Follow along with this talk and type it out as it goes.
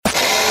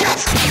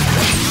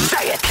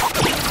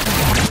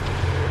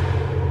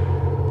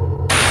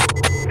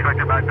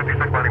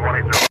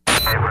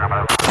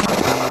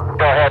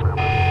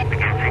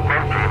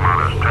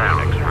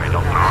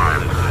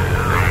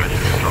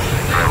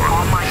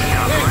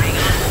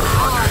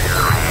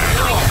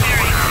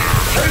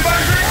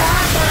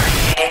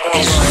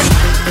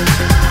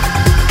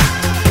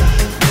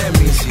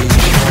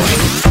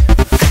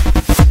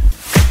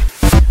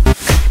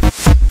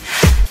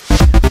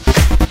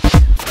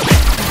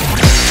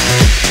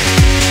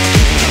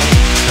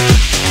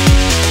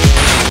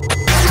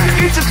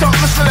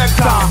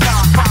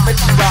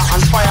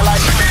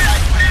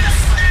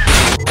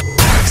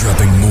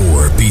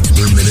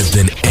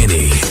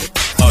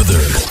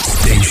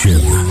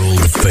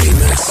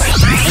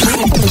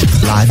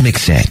live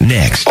mix set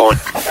next on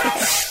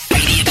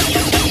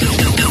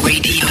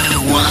Radio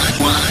 1.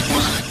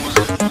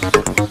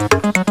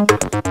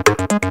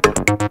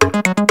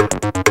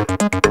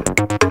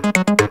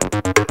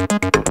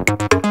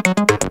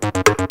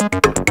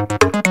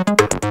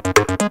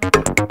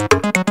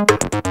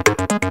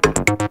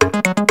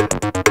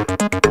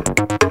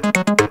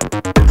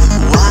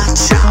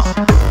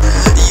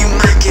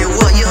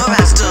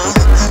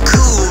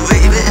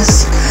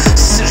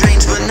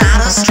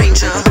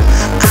 Stranger,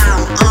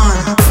 I'm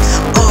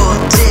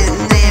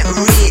unordinary.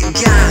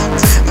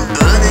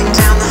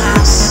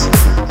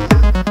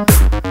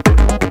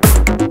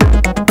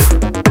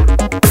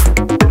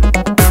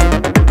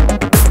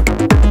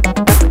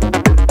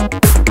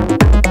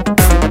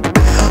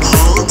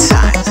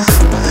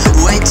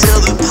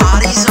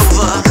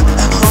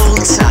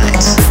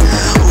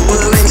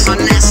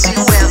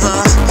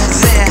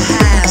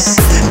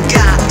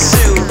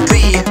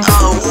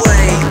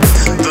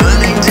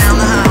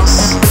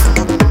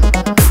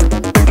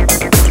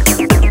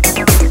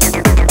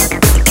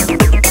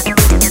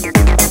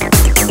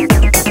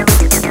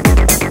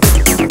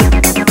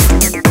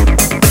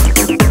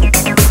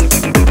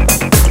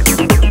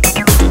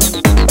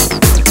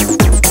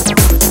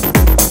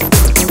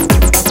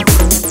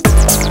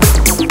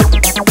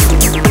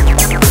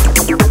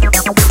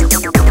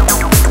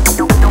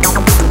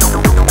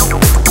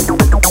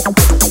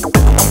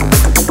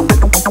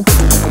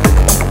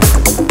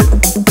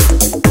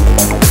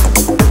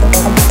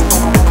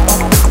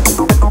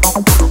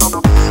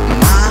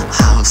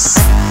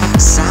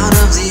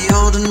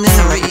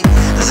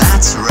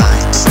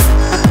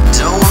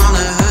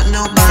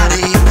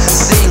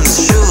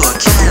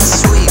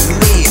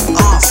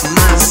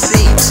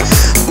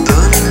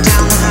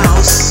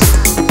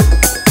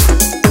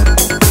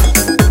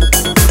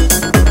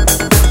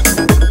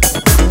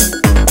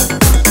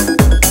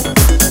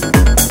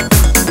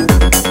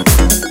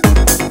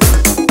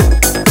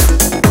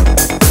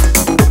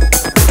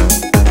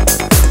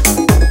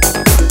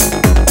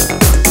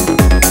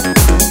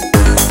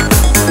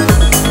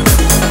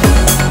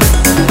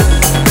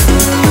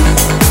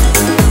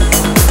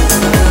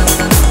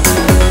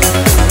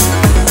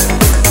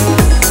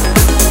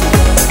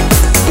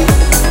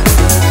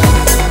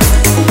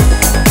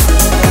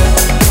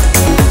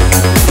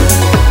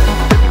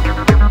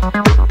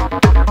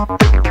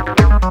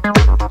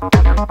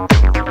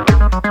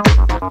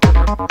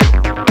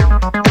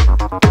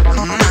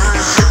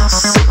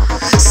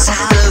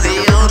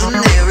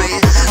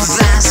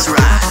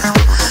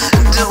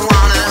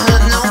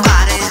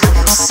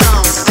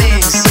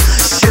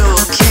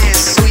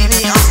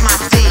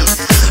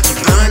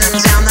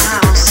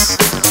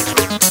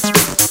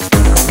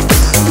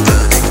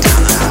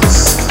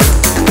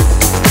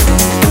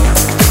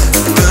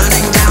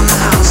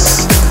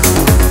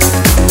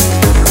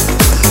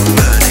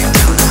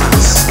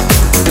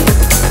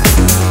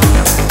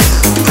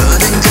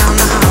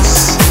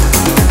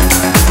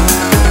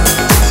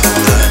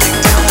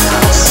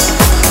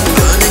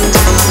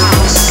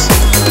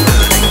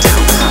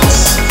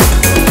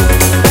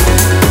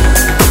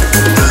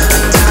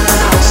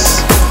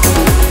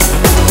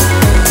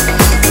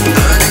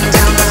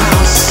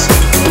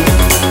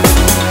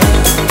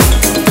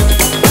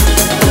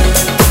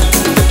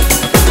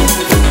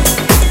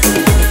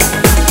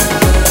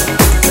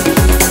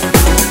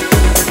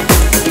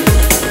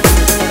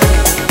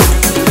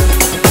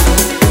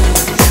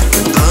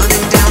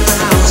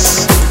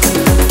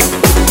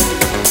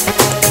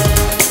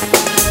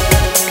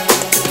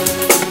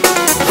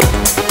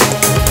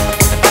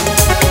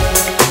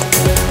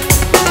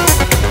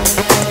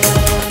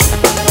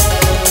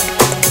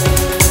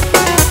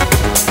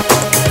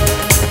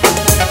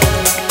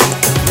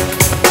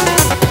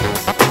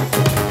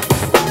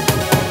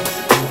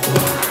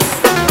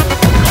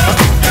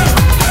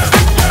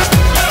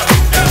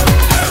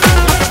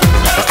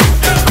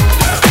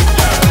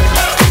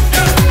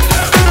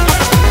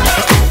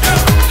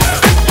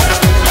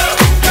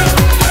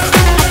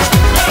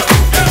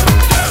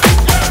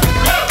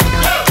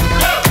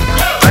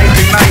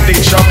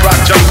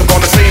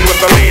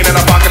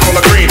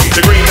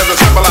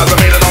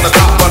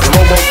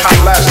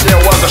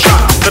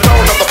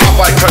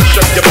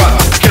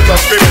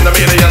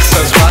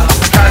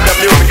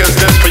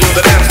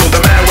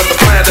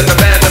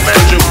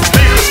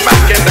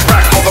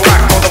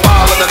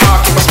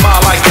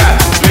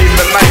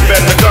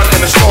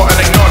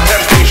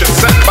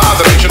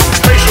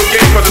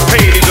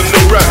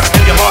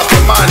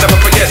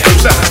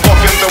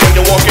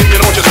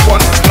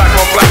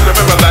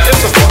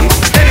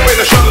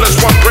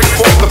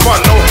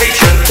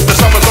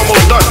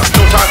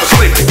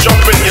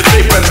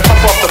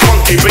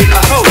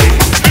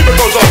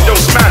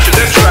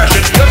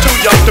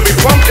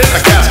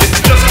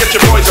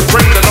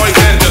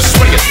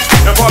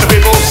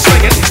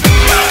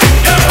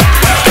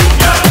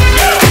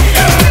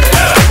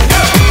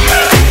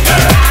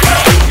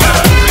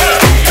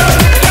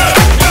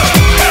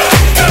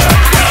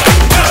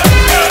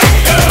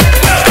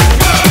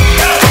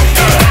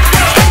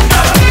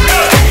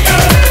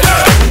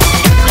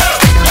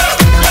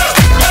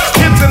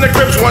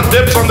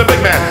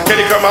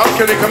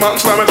 can you come out and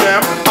slam a jam?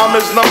 I'm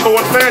his #1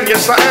 fan,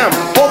 yes I am.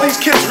 All these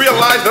kids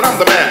realize that I'm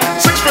the man.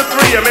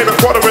 6'3" and maybe a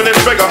quarter an inch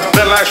bigger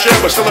than last year,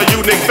 but still a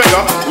unique figure.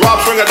 Rob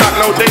Stringer, Doc,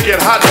 no Dinky,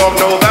 and Hot Dog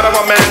know that I'm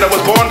a man that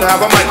was born to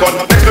have a mic on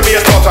next to me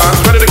at all times,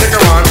 ready to kick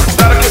a rhyme.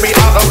 That'll get me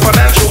out of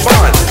financial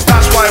bind.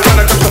 That's why when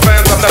it comes to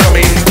fans, I'm never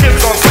mean.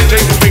 Kids on St.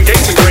 James between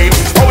Gates and Green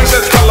always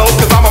says hello,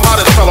 cause I'm a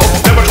modest fellow.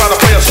 Never try to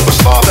play a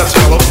superstar that's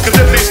mellow, cause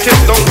if these kids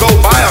don't go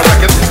buy our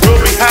records,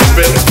 we'll be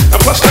has-beens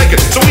and plus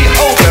naked. So we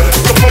owe them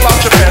to pull out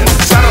your pen,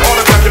 sign an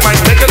autograph, you might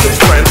make a new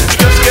friend.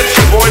 Just get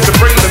your boy to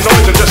bring the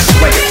noise and just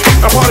swing it.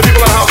 And party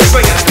people in the house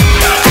sing it.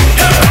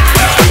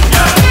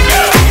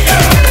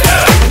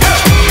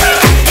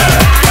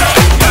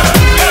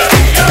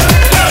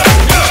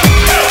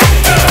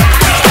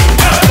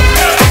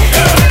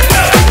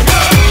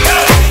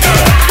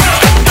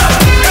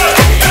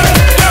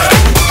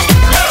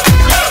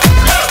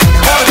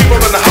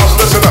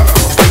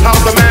 How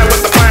the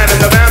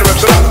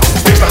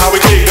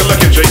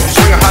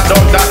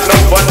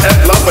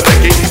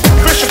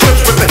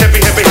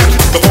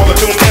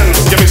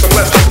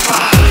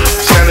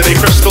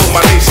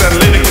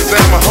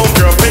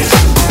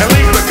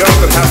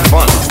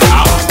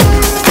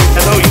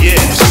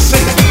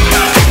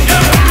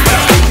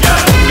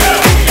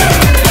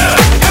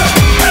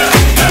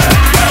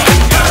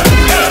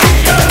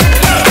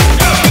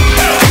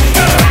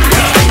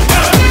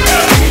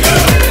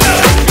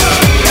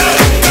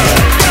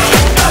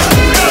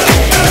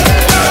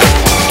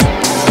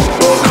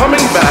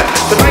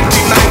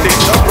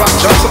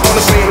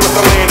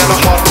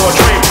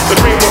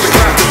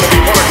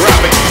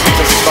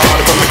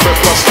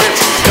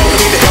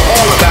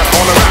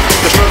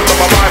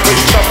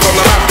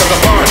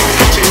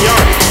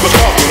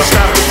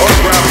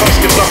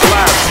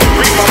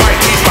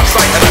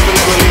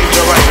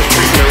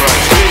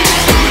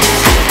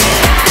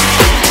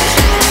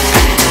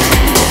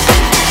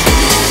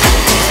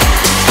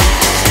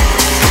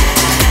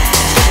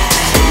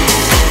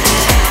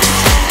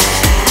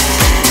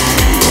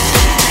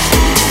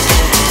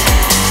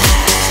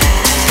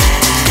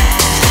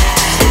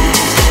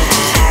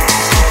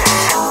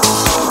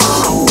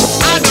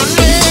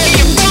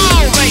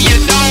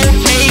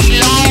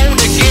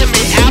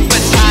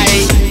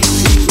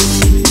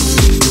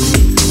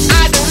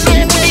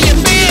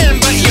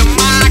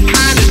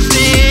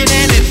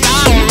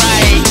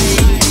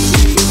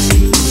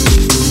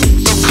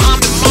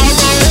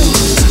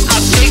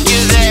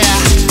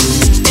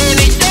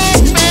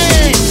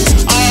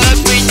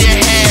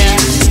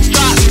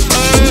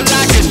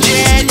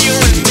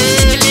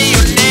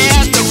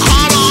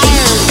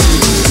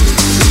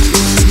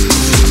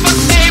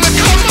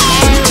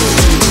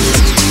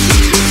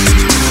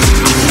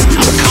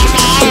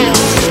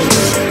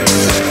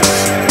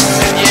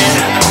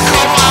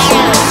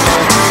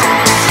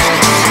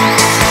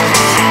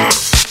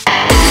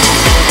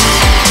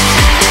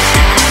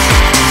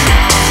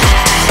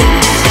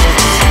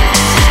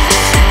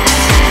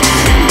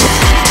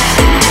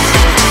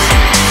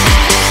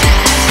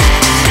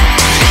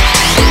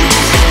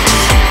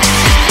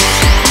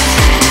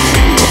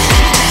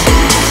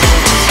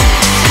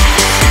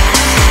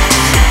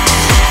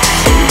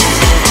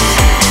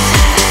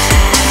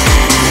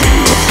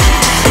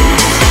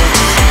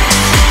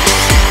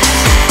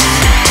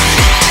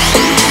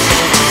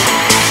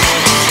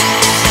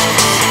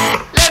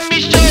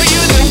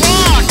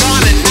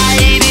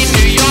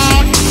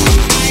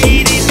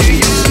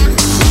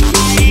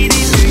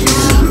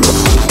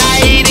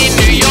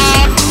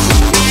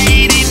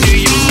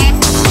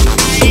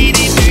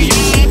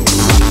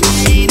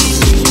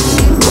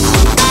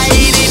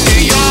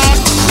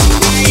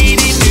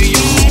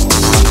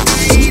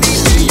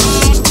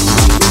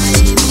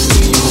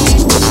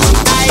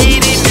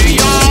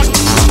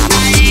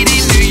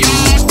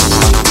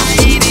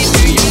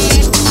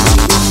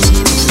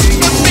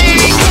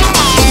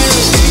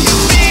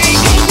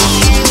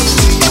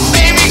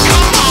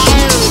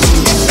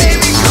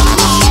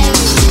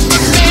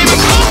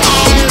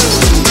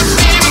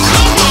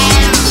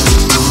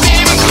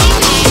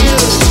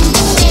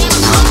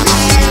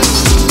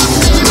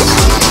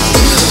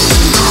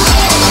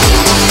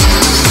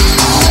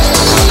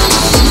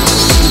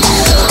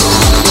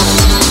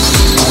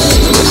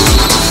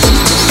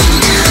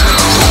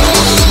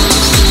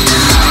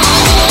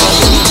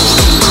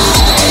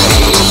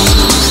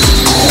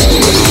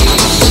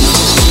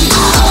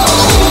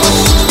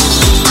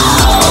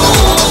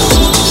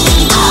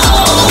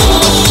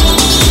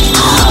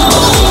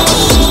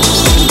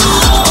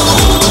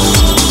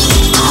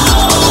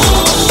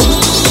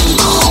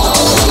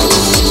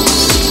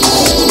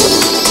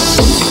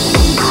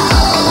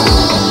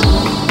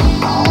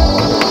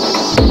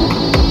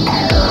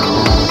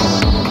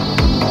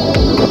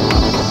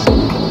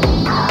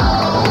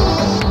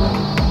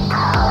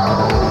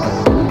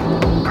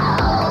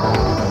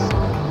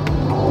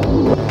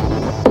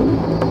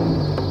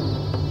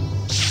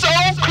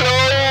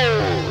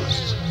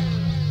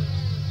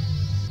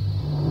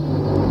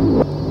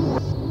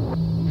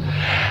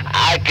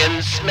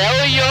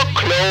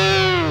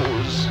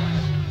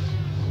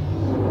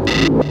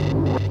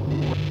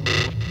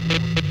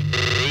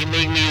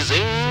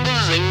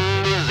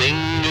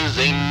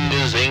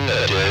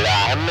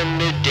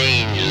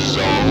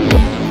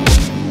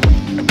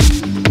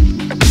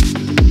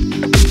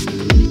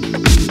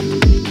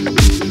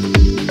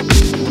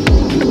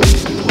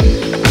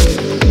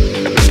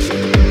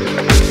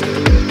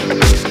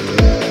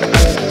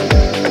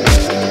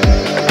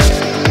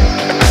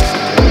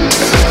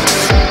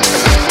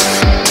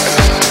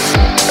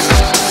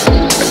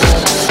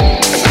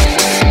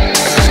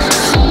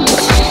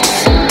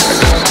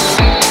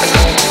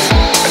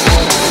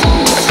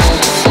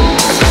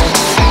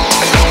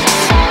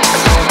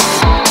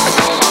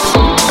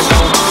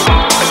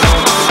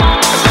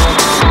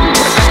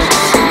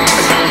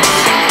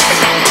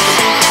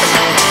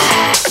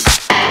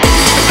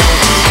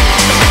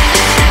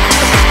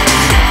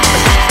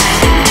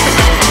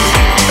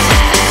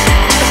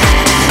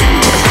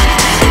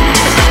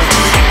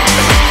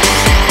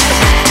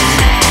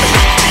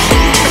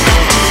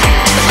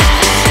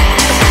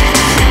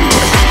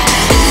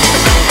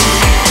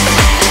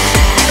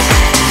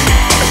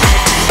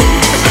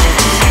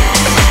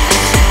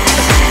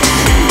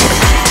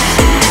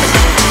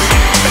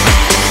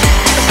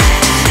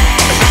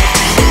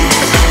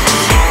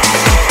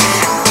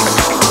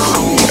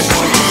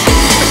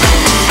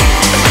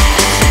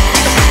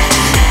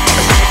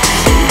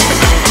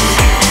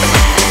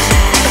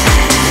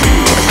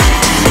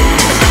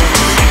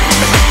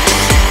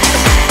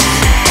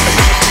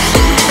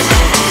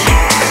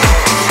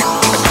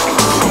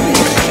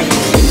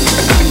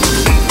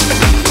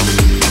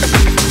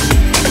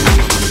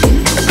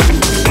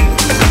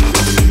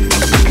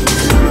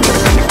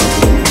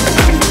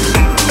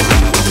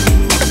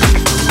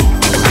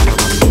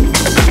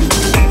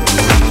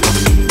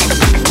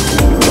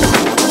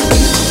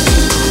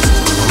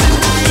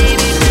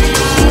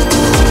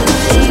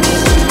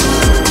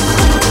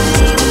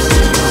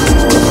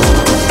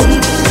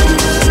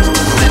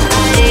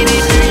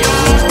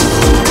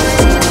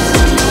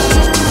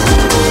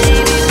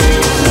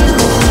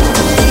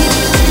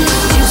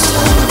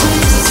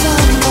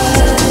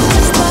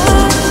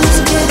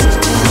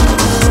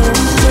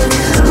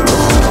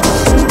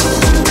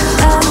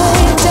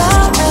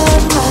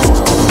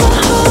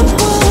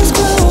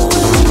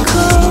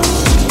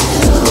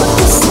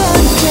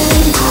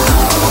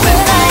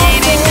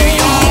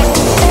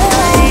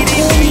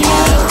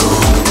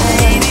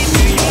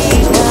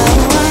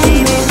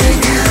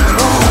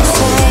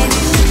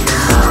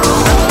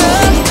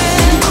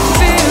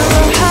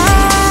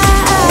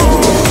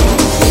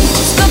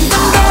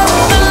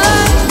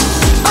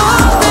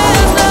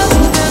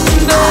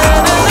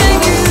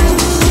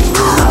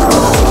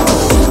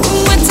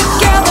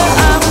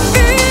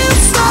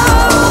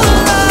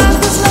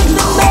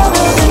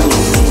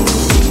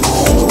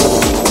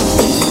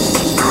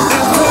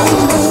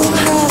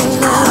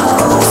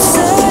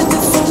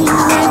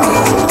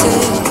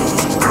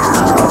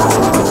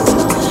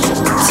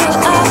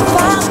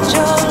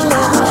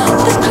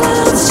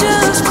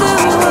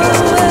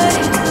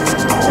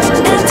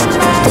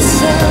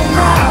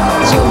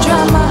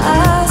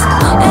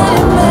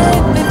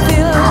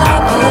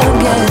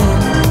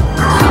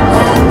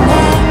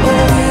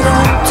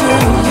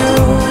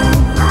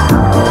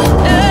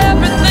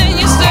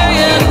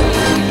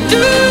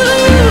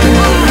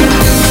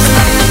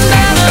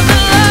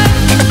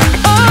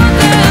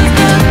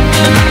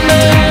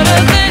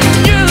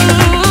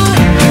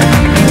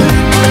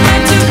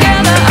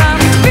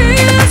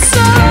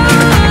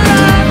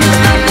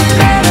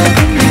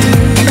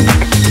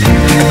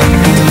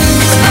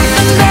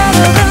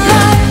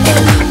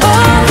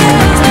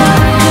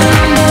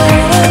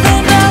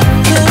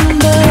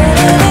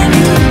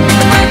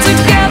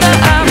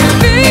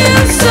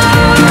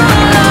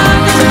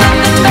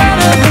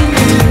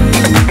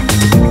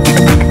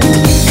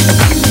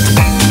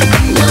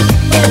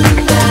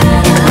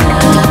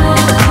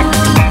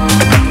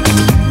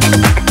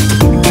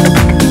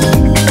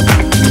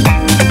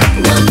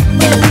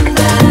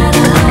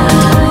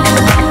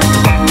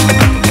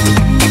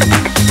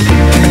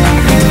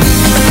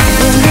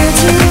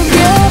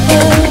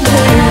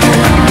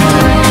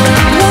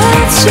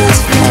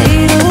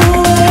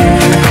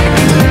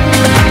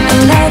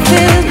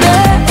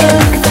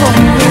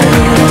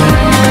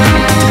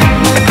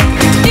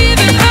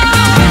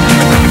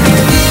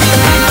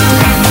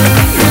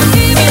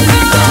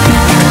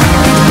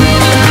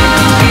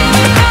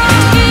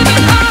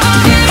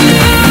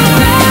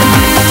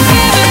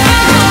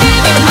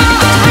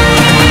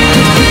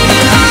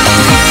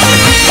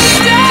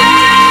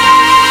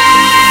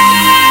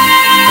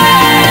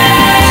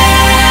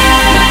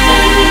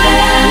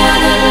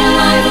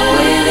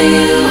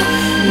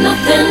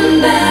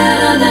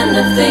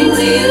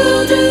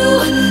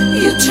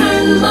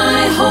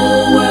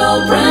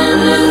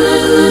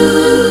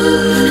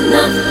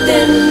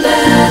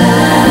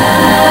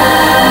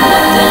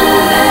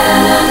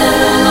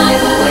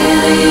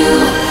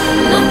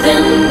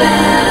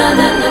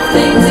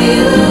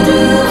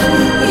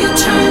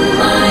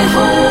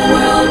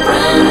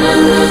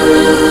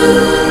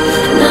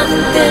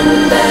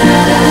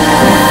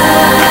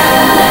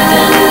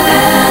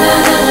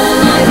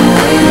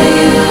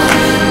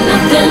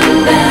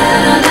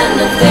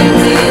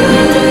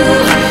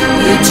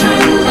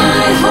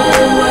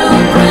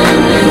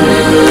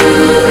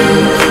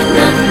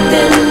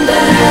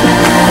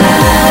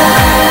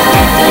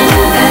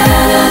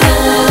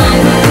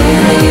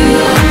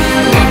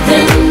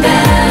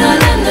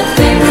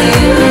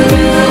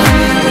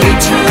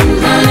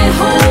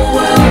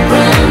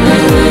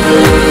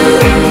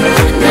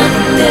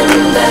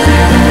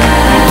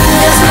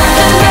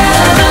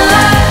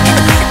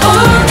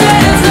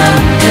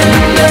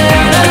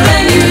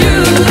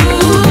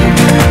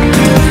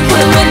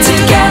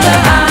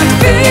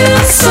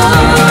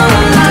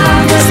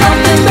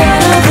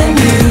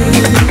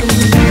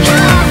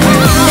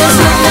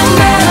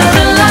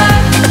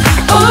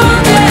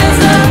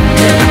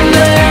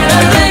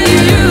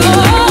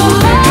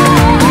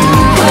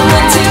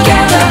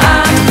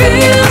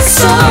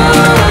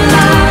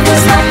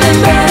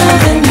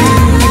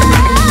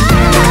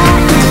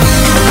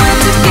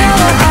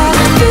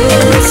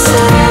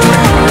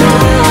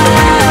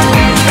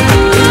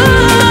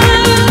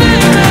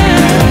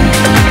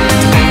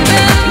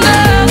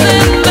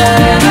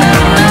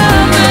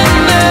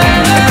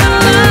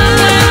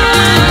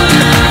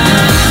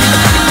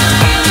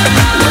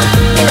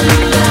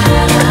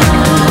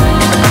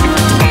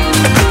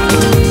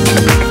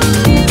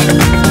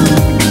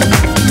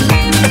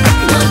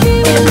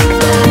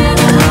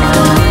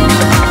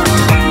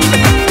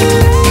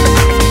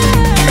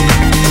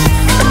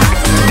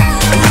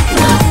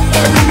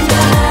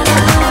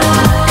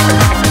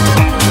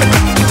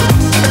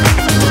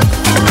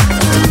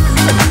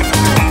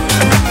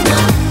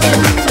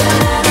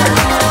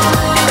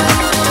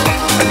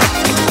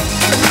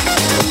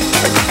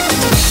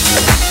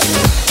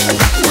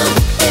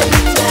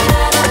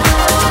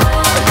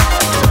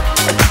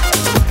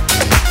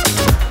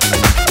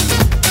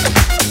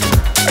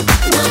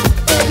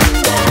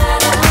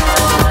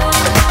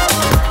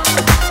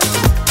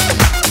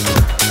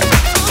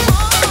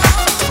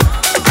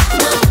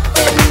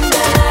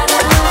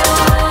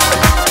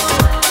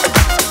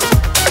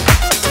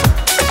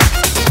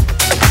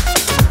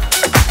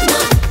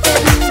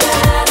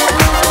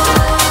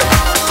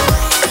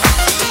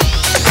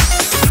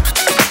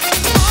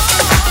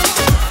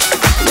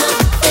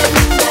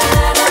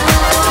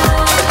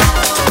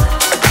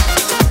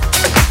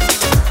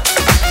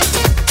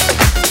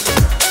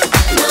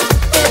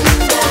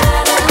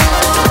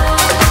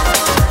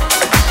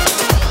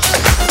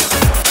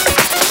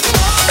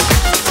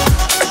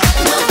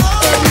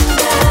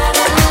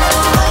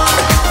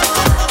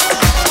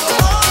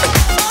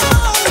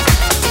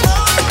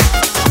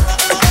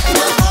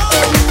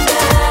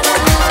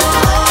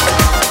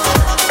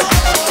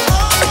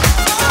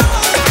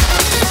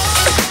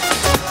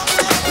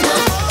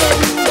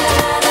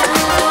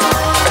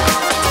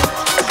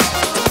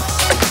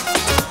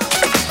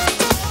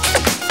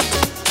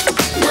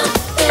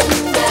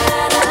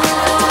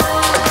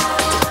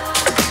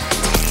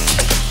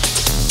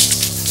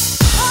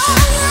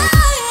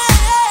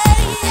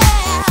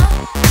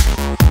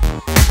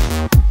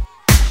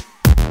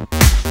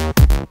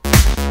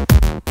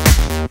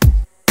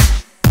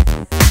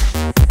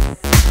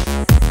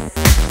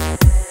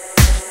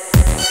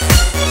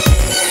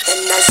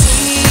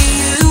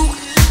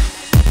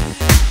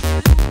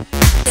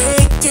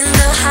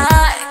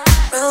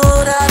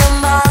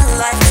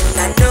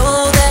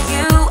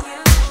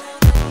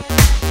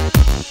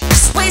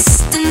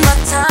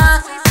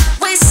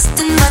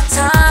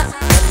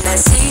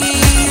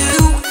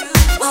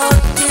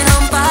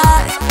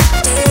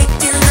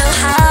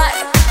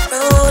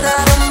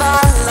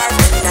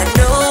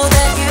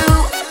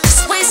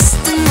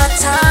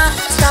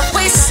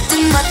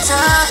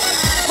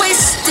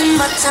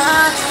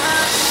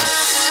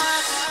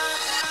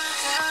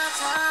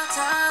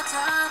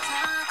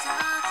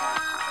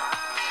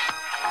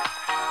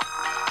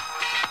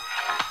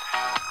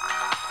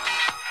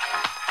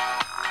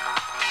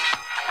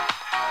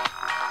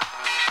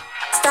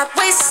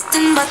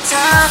wasting my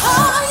time.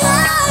 Oh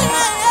yeah,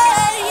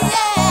 yeah,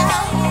 yeah.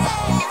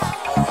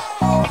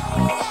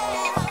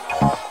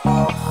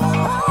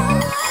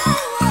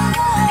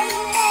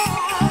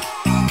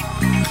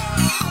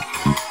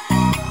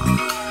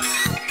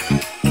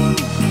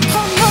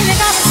 Oh no, you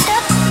gotta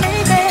step,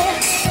 baby.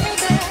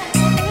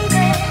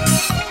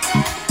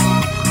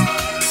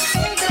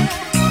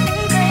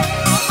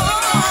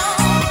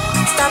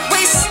 Stop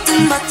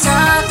wasting my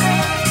time.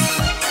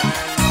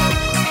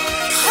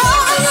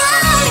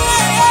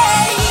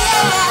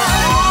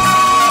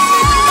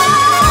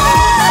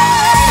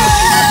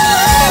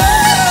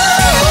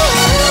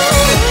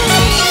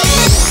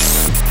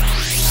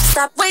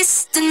 Stop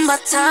wasting my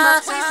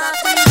time.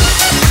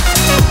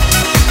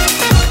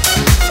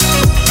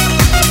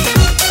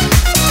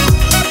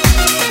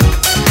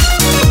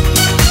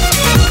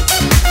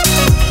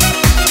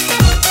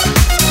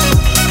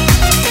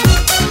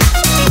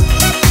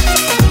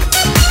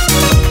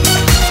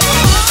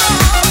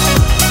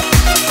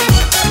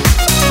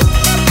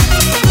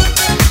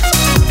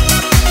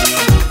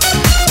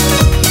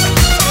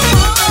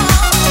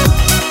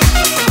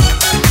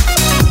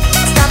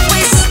 Stop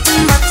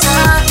wasting my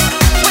time,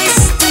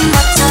 wasting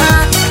my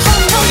time. Oh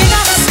no,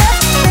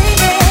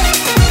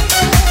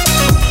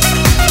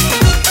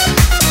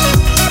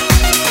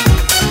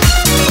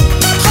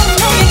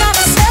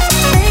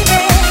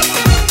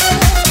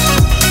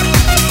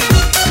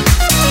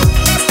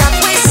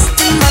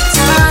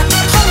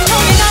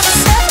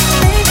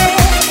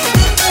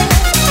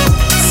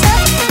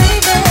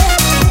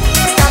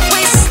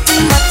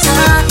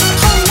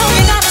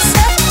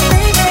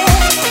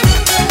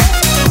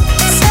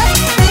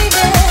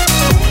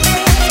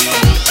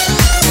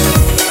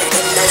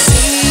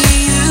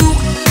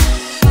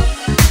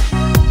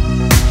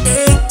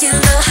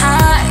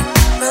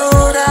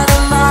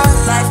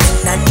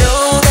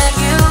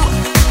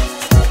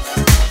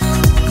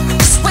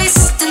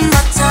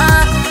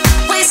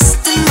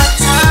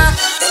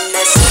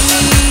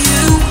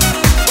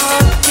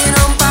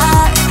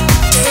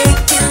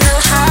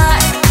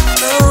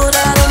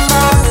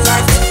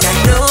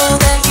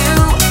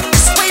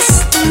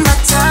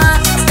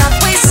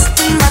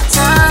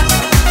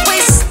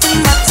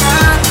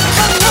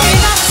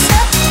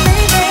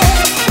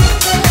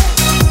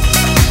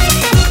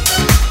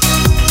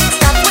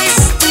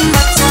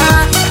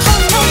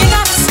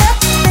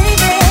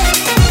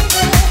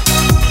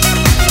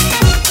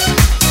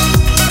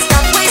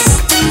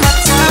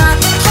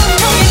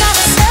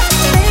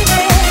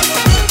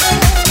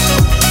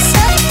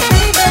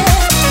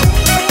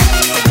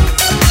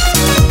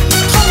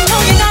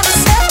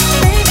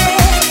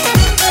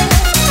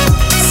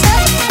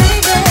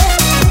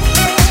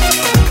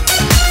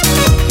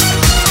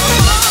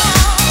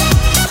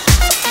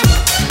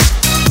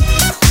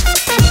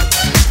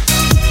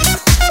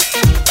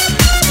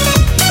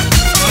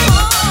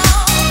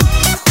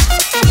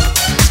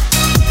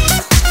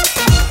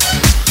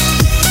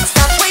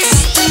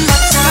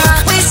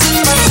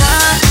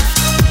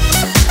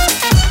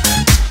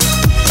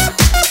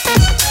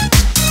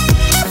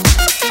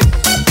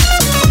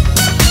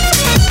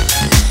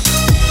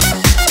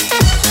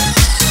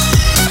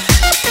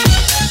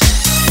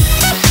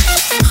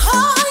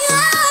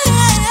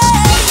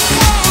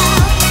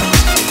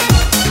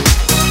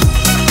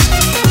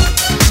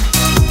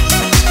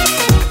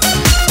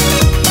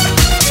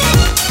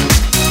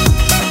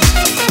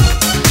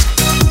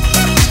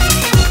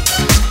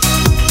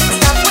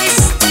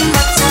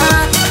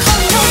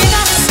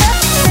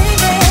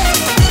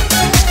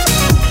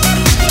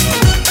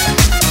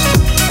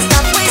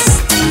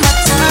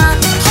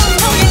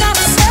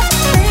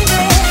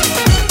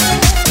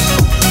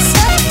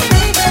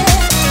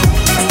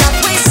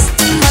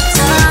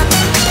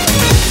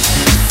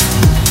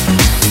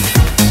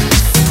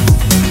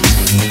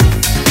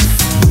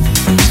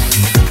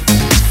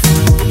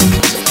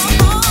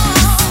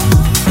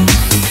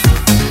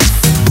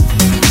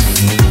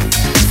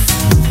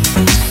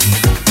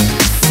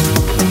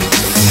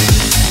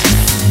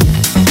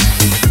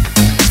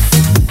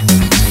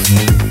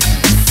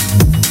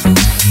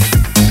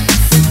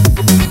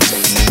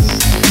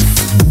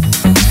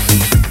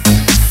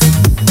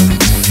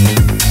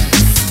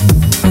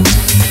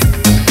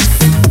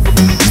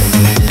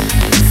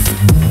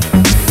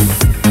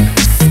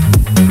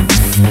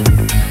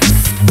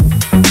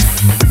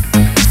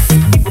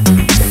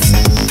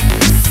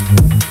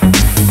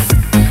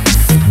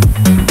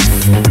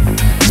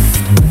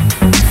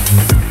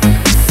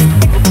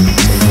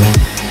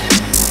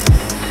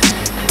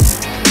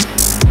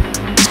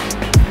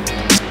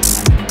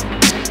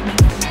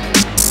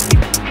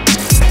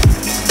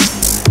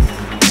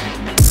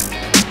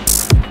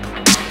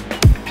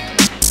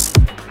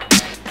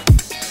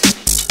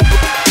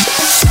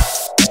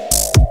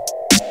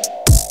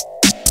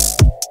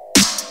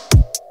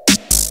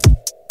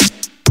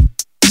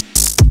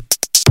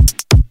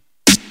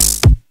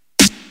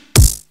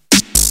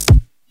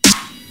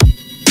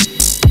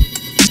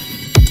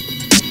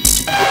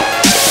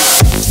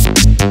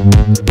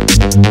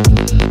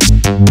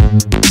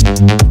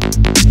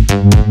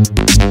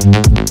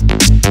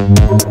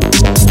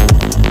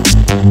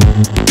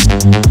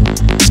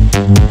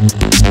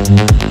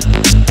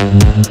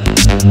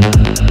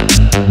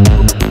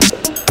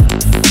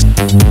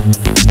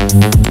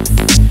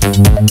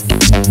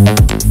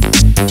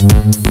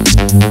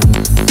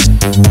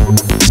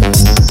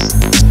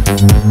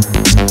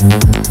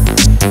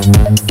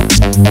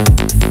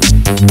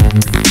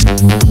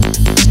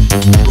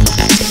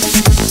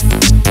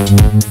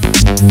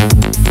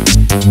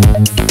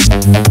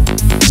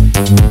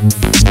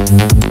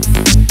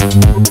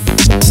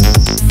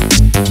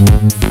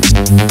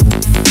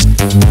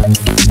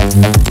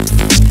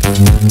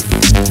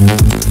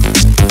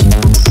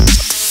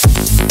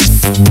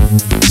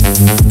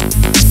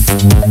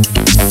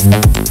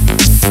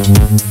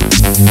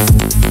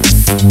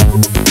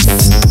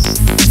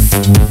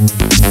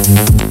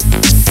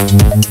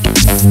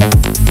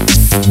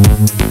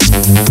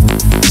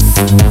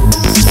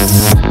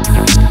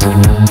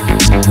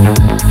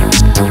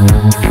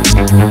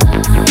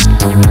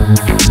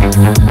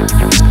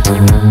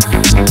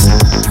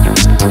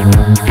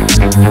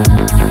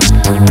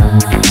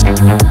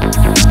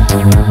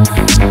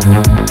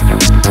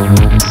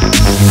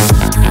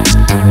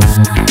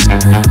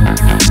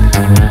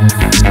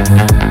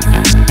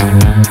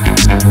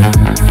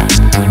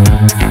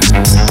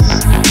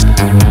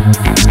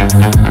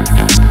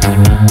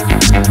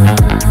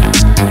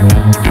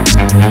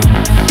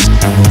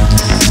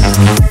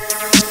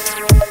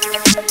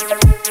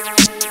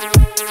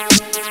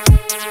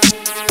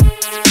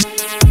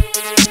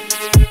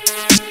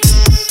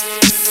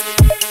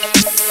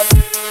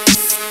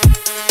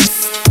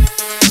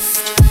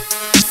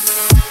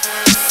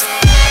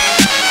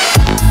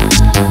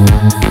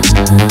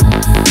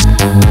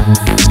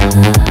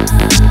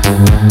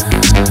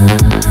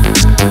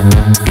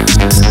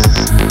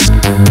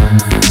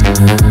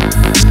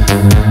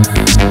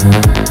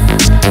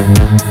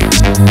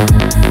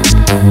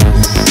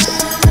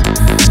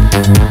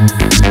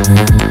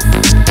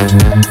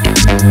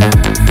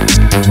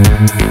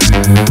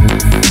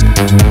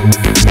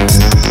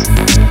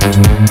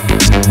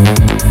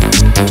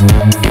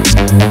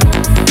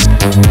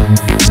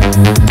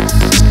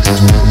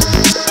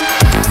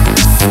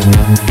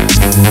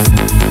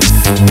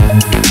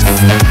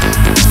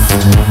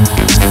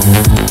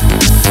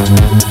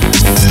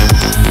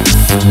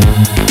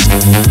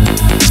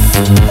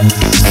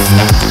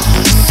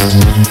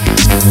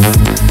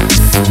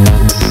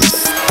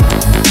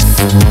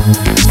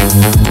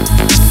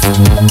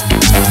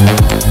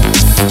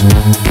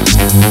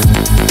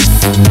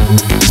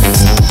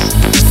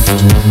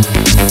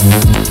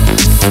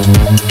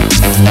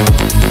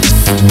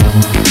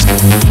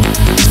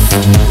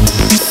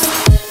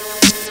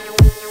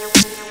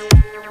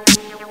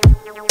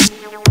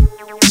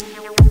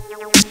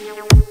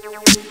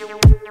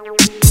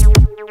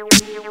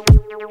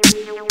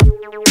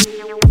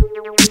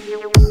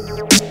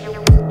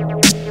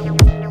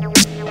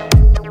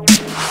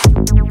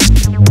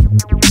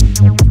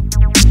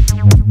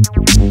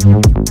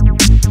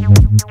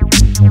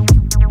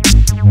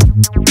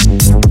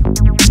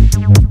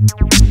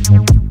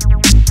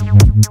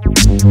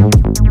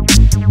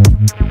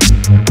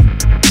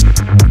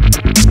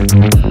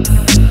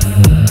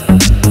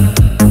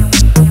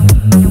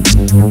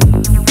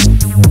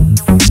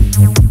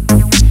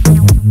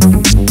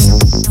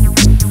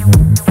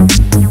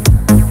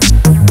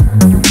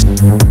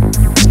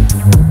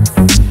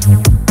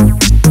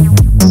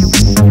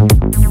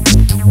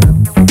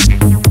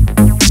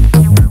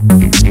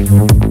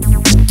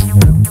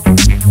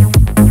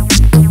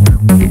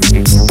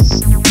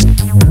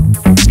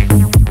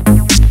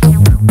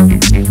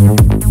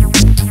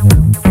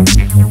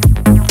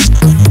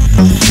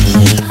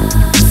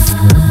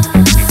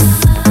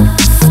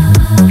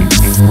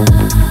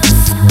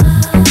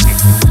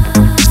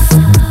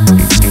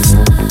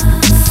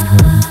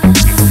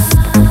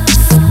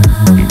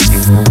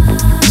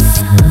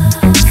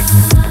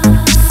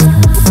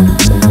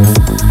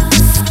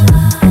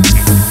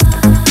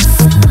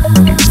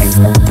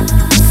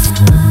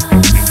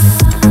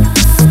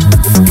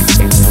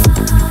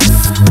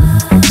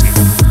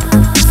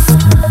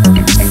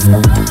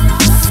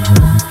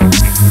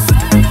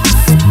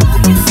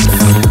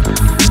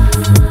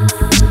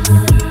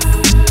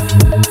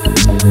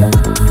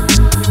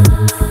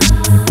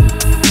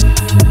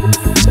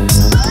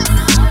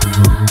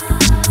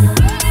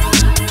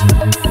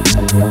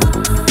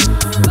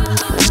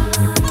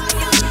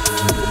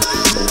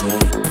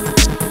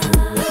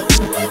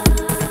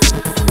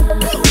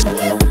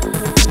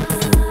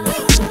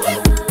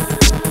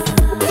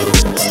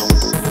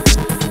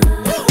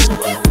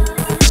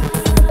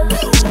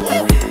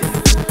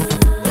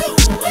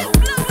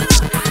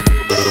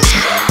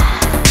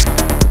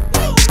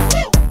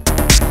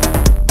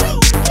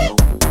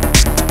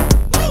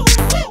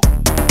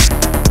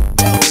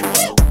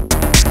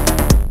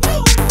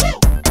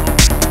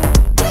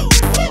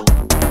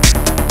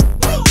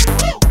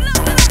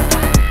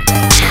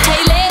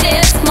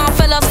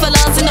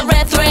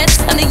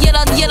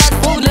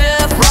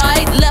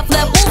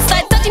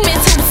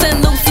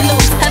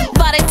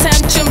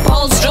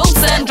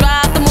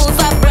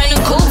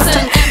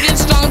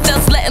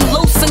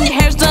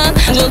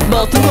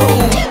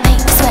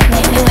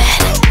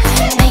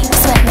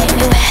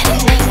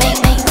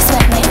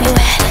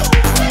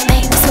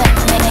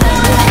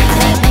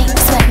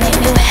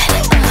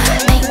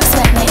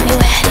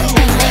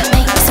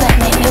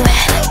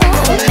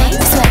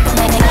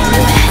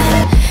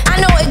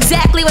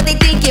 exactly what they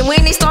thinking.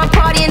 When they start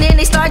partying, then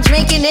they start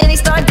drinking, then they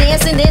start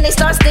dancing, then they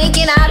start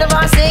stinking out of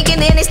our sinking,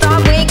 then they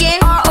start winking.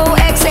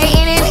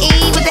 ROXANNE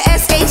with the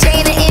SHA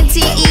and the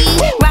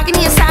NTE. Rocking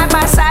here side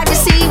by side, you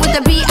see, with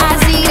the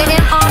BIZ, the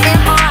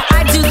MRMR.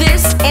 I do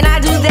this and I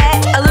do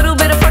that. A little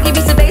bit of funky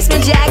beats and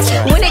basement jacks.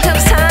 When it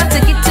comes time to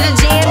get to the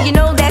jam, you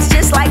know that's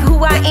just like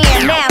who I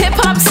am. Now, hip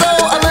hop,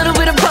 soul, a little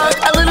bit of punk,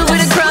 a little bit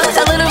of grunge,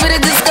 a little bit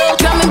of disco,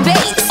 drum and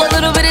bass, a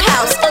little bit of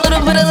house, a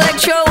little bit of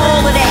electro,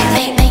 all of that.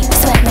 Make me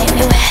sweat, make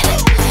me wet.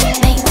 Make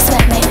me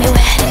sweat, make me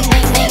wet.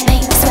 Make me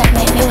sweat,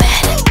 make me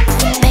wet.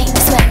 Make me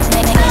sweat,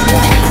 make me wet.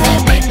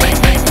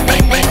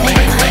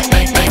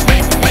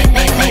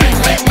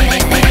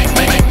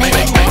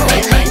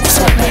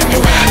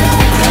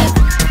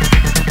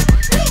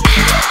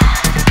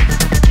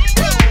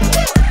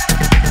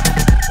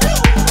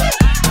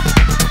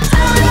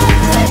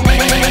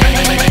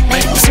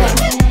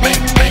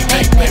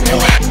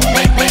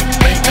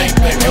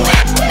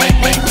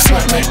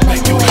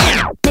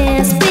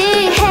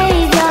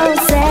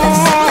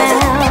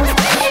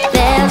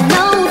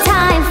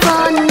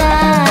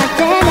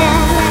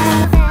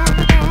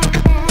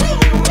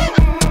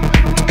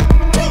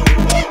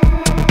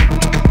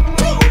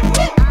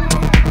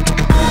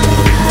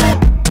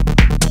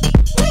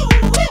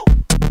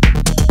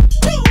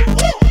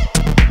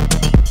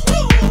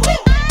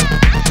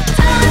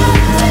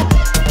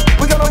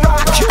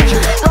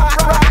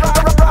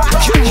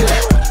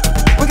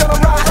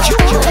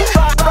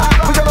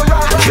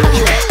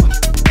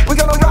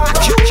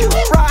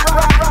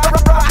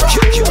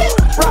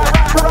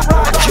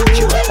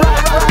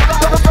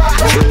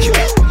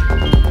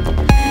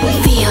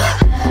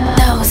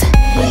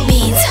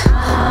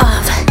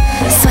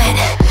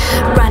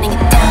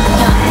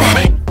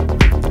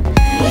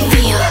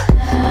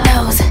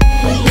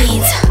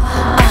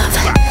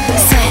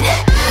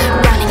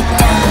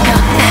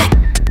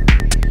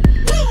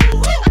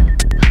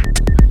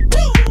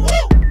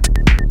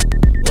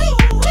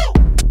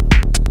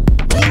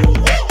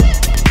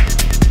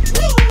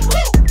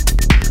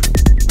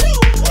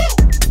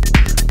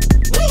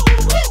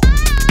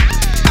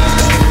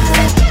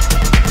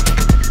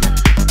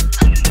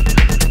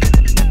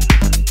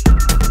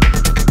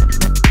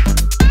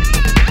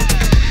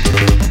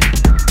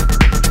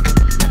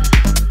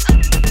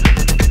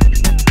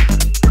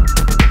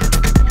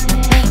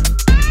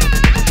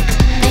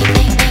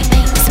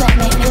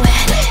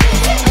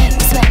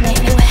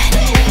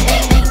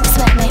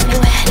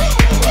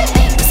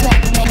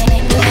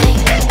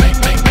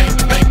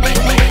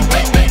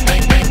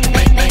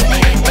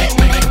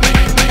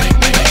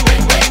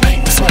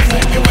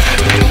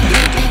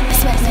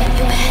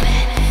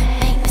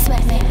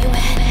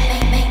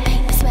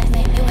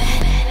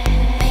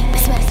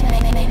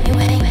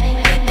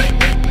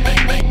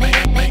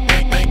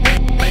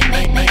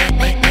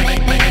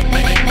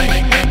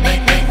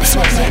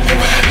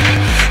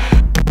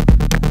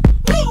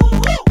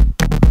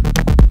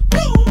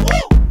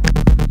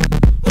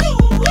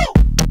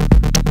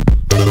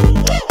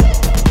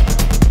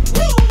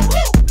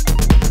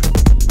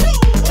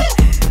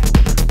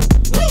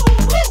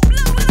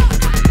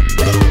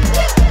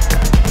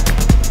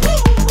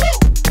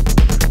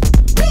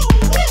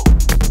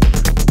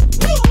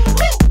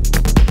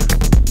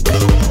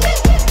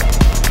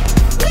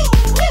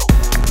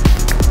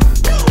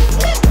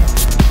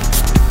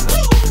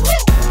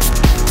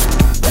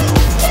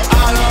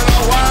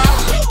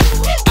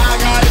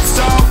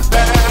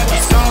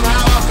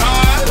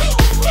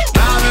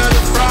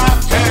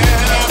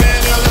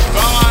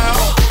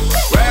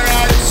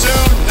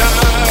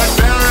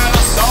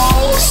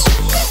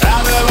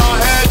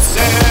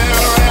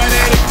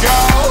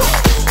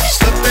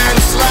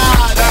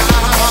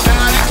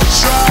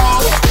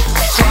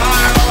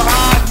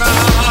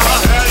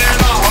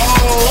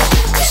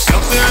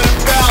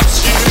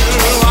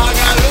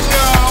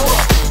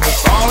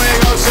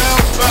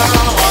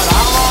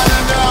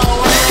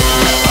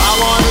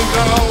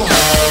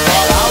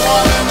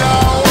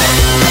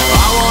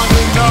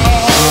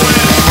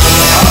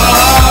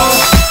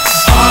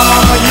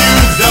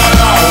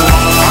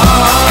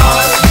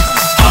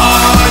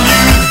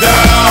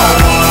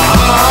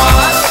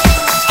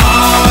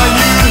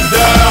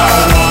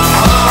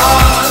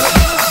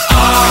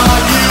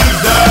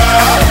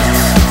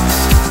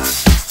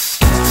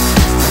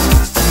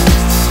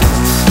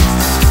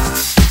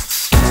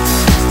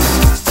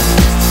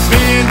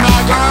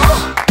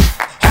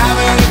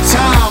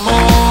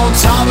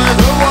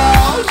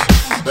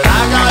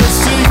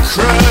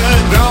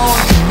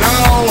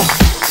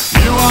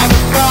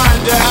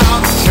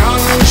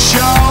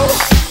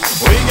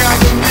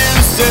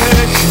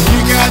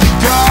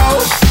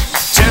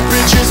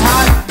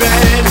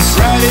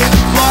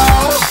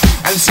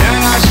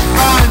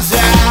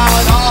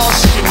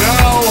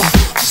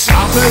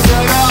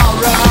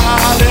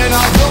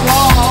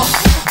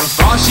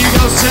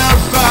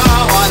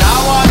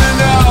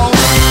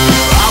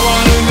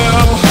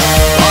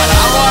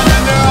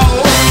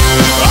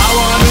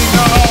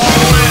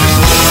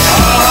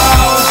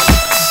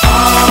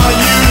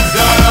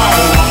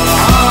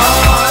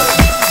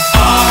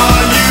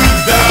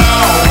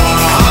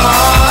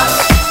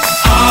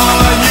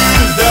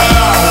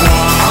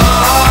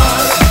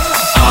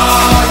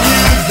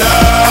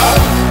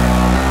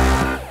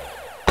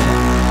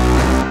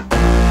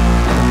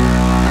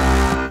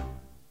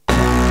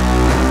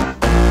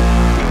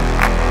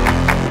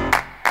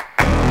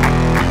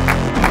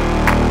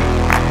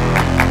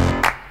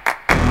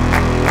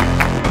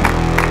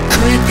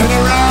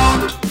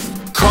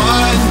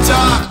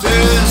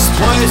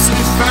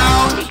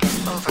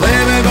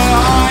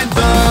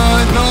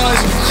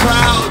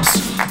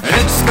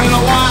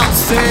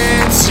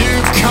 since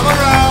you've come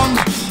around.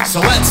 So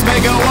let's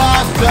make a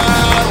wild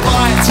third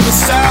light to the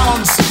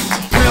sounds,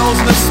 pills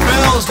and the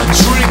spills, the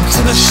drinks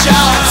and the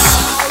shouts.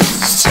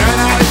 Just turn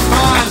out and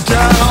find,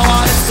 girl,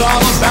 what it's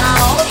all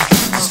about.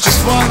 It's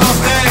just one more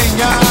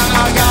thing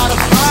I gotta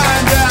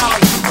find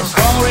out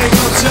before we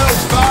go too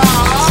far.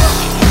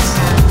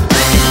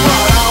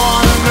 What I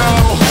wanna know,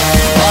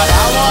 what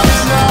I wanna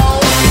know,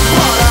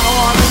 what I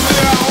wanna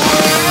know.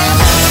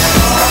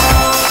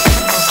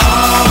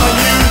 Are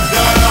you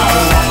the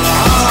one?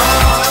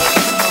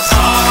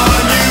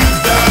 Are you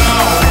the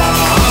one?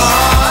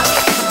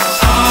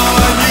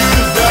 Are you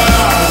the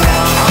one?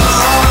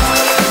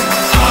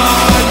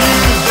 Are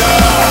you the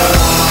one?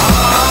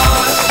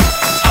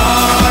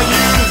 Are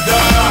you the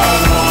one?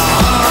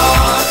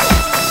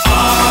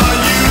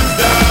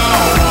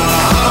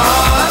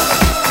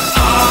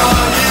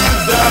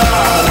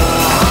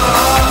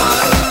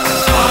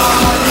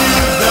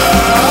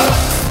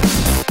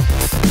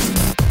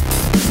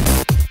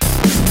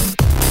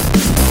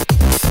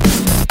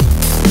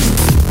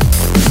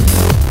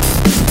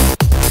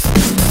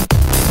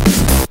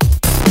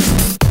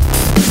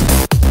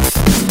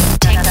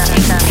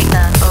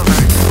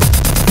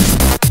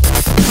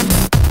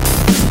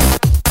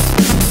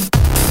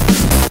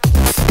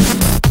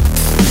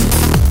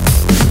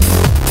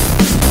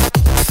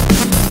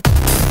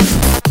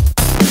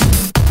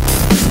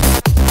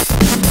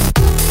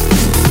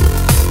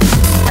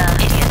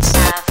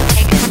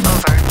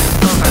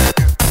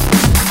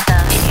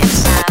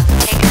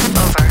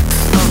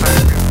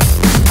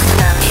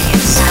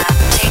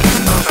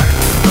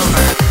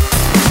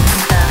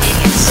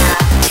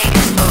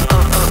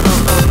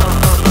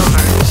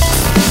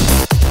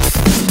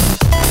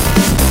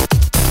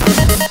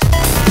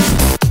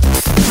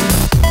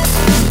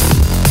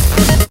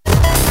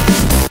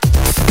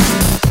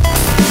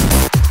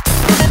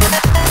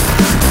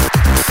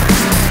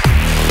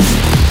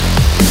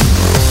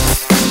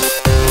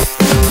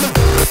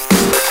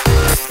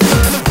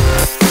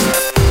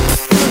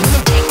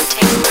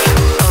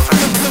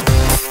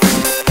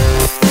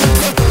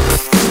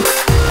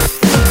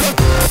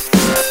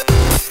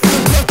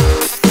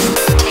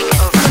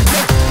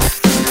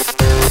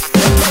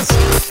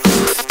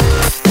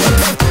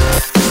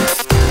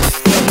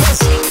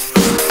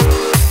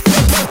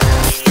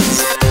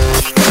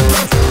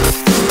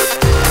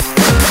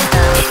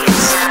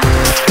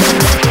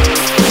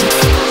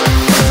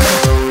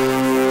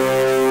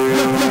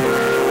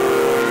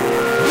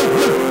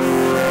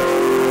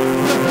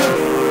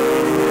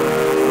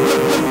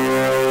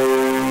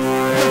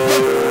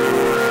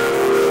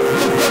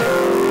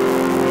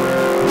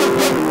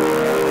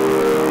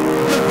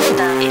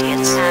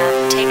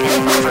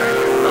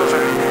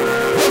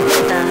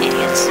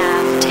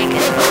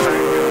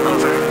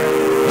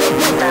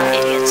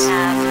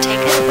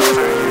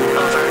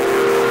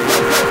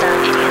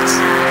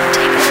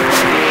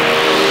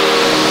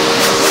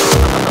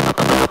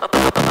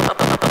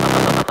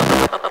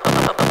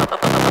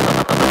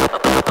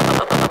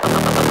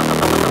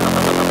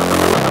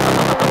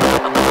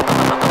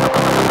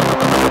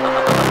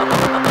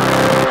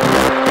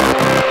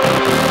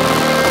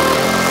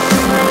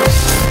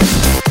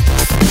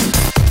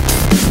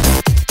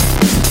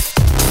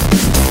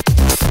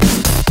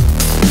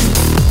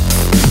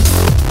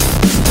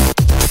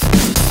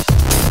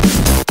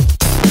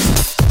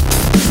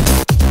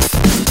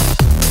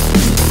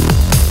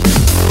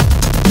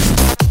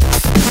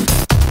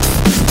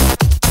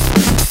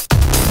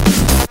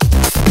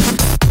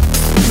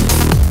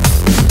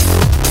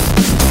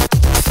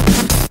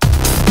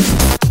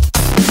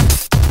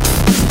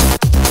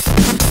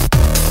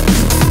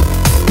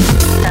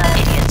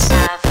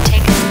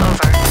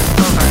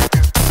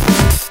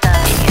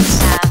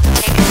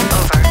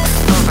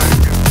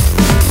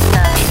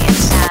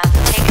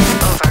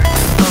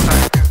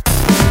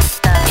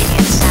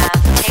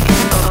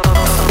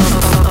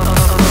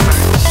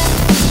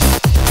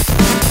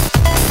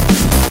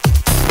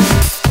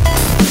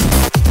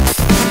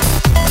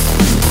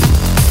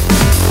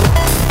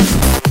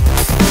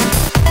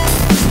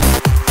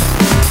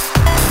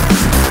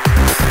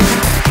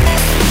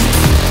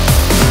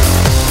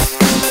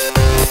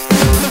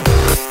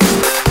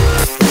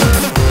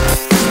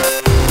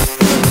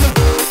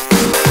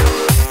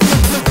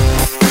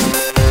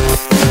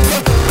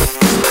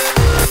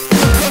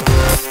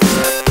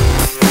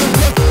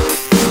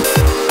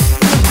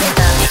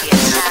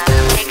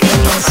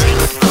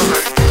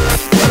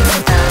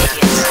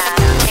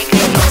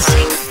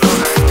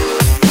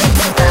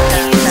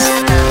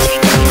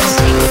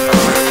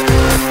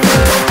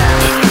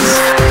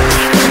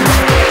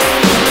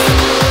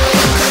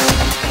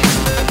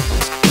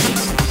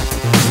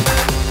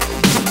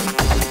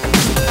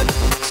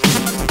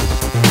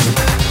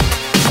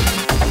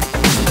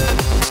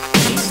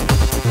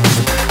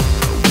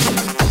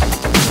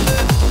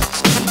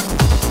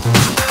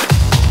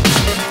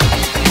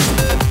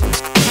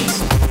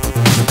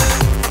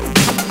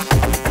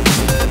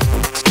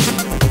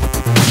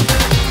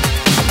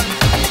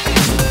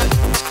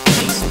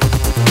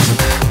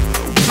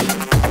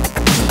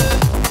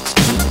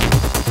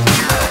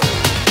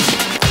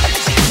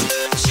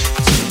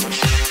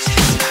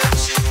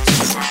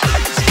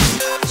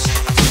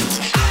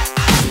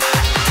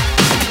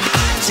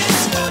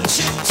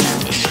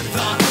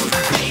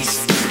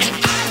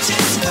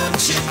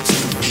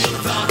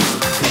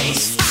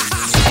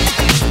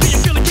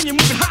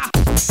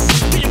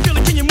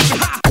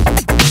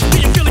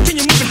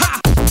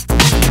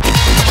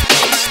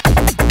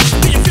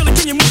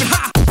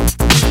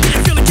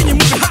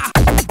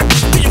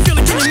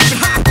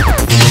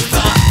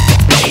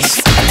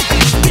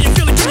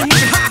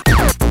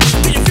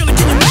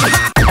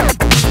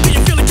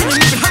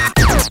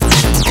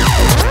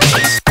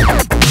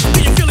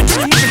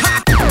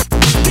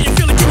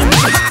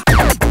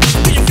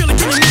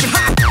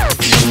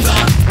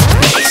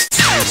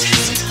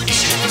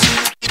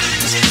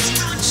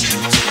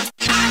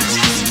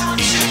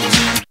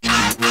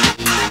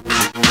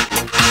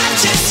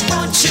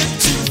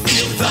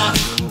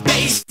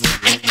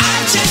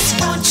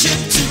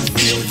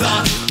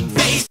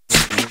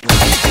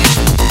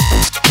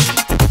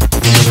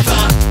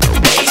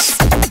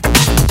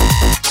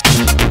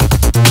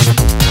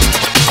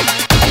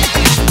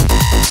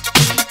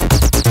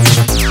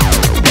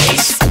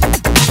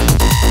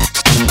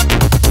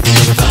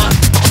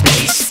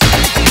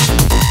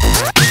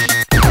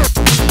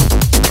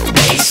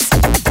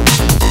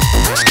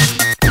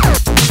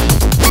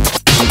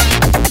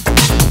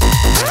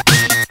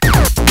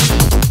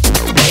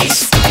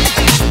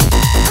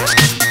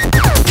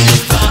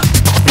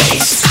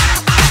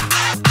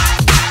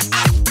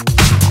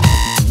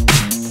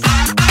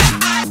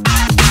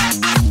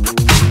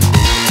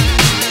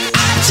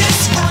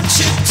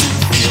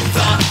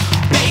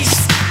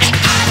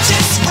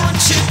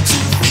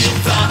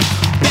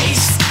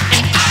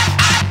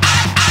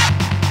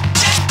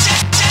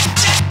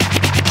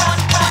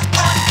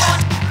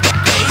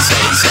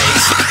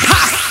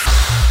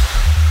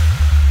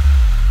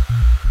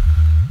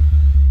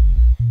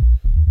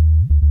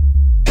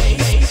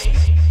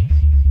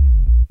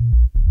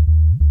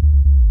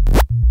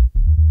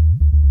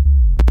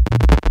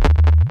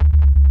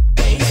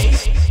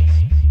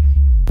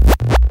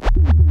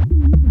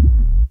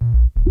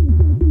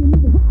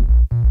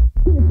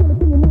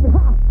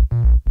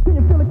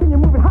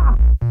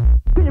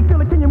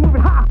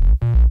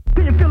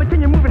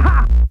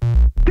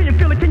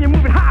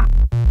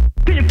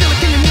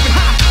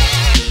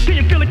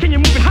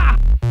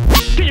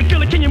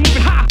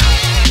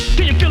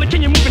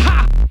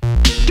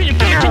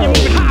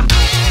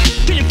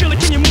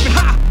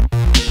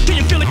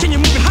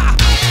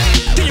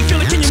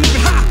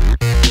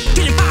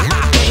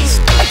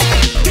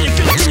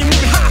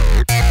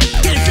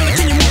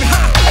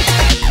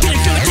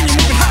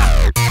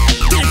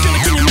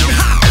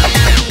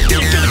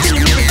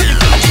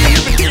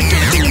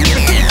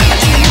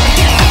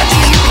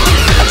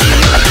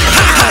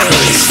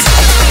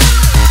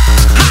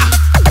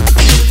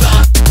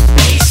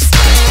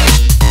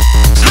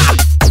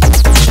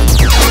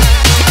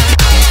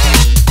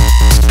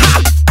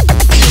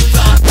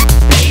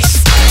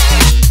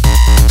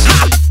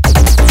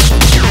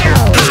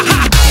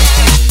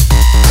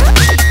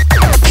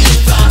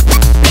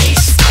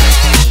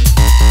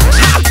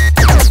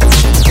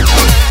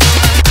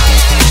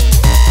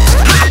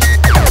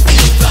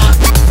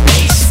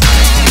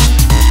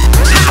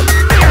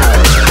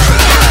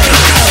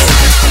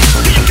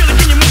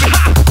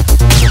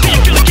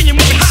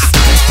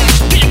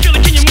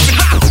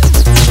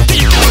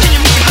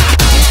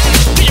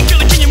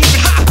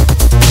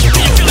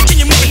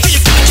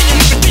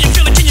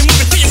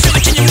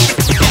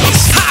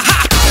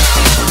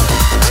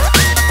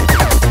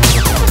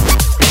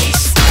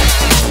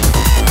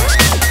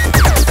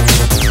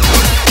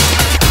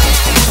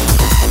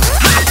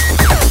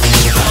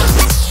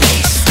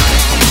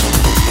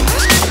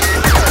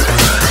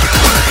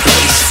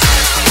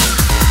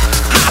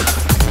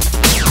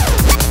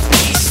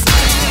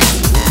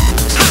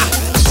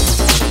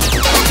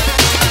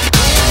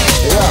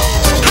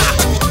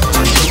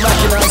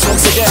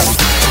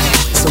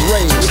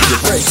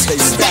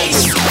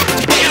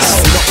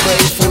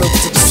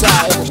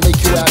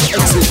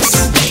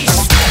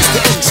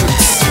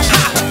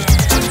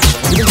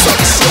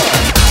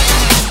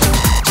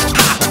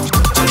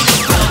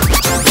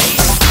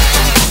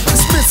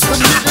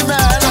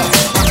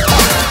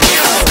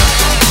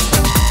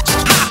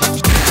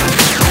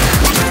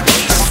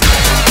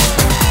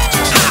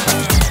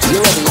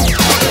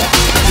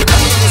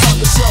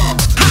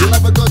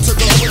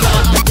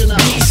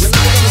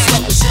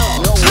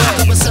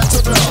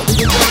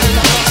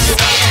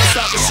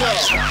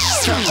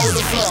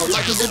 flow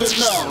like you didn't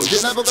know.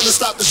 You're never gonna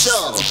stop the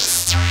show.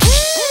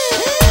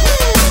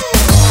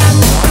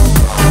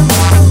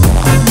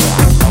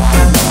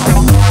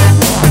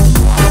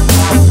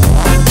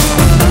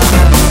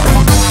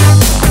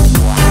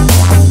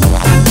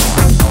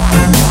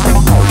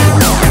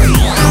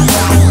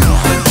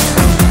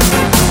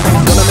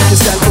 Gonna make you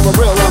stand for a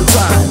real long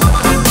time.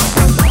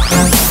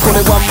 Put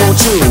it one more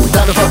tune,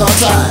 down the fuck on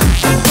time.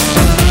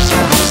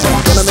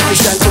 Gonna make you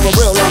stand for a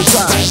real long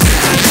time.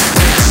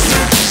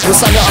 We'll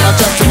sing it on a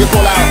track till you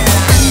pull out.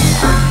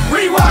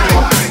 Rewind!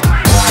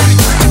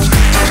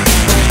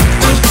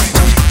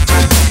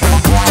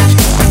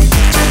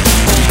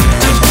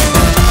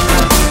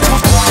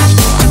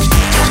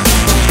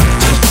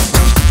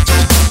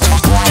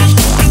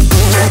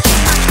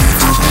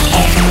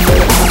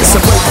 It's a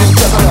breakbeat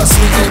juggler,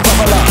 sweet and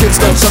bubbler. Kids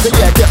don't sugar,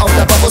 yeah, get off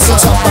that bubble. So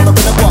top runner in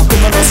the walk,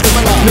 criminal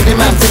scribbler. Mini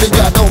man feeling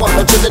ya, don't want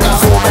no chillin'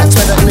 out. Four rats,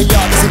 better in the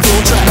yard, it's a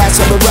full track.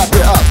 Lights on the wrap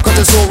it up, cause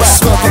it's all rap.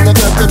 Smoke from the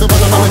curb, the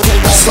run on the cave.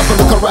 Stop and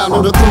look around,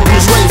 all the crew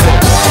is raving.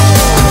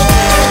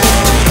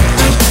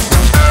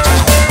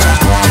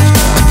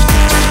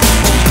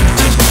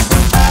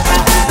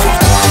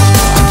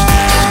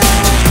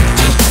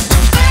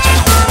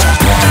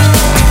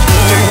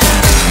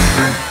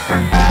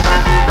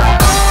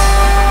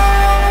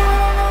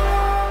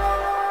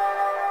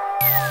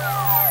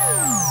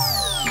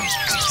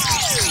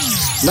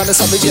 Now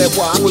this other year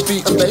one with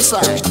beat and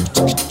bassline.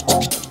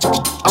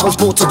 I was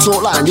brought to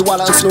talk line, you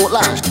wanna snort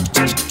line.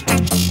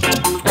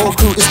 All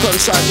crew is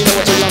sunshine, you know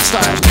what the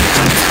lunchtime.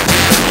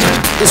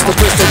 It's the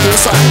Bristol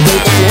Bullseye,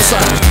 wave the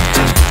foresight.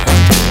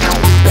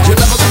 You're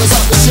never gonna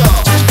stop the show.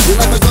 You're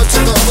never good to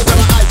go, we're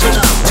gonna hype it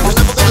out. You're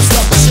never gonna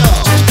stop the show.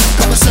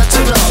 Come and set to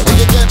blow, do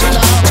you get me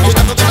now? You're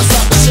never gonna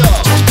stop the show.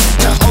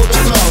 Now hold the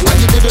flow like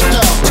you didn't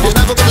know. You're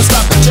never gonna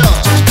stop the show.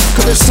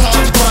 Cause it's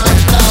time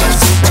right now.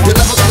 You're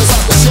never gonna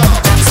stop the show.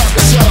 Stop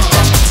the show.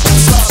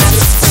 Stop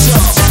the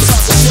show.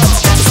 Stop the show.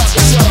 Stop the show. Stop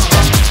the show.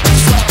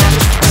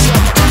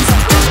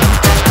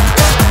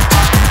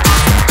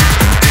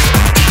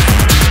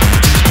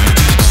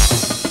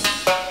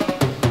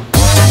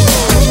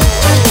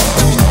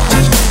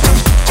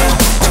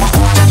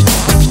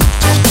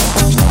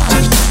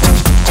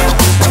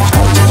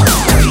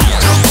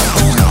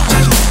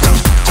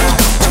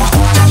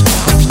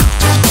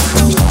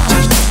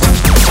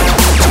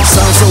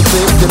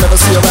 You never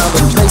see around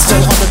them. Bass so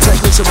hard the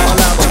technician won't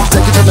allow them.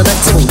 Take it to the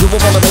next level, you will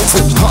wanna make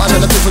it. Harder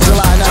than the 5th of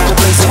July, now we're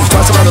blazing.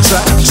 Twice around the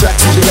track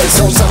to the race.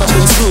 Don't sound up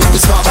in screw,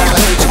 it's not about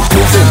behaving.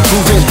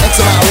 Move in, X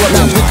amount of work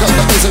now. Pick up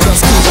the pace and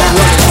just keep on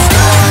running.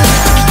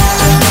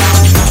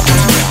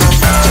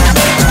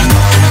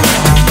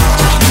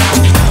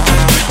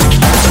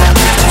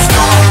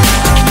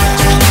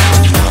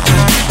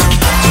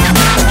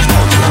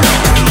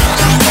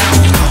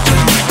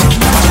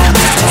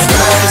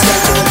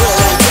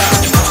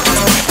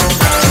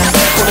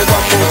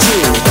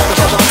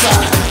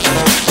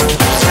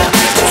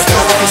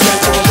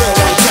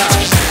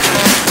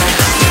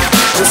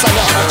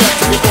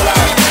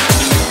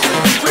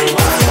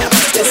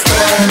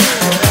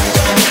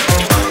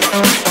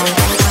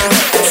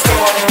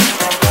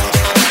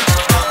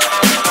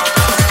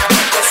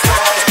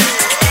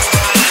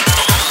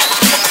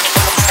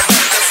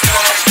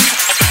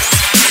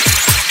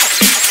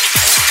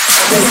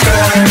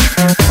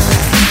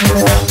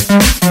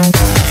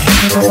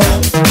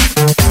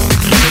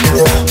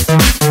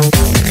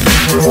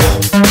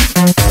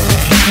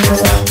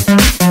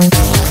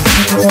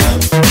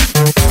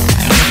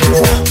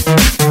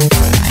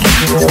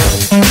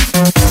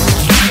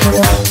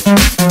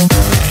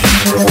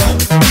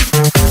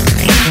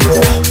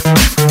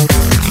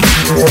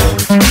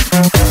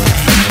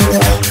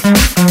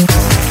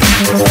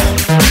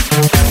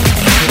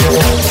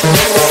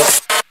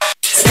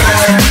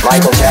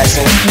 Michael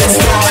Jackson,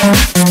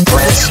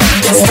 Prince,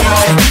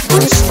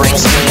 Bruce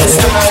Springsteen,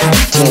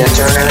 Tina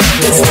Turner,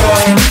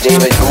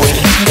 David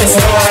Bowie,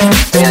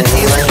 Van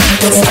Halen,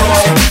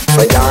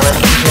 Madonna,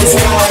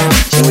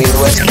 Huey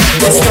Lewis,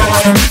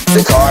 The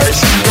Cars,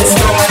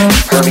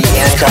 Herbie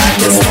Hancock,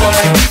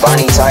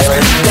 Bonnie Tyler,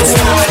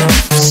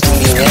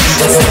 Stevie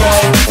Nicks,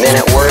 Men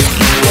at Work,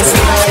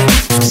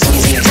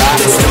 ZZ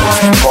Top,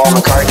 Paul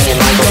McCartney and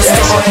Michael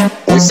Jackson.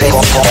 We say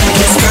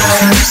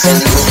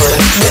Cindy Hooper,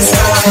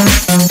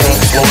 Pink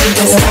Floyd,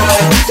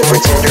 The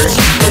Pretenders,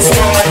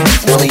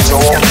 Billy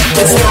Joel,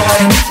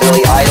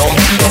 Billy Idol,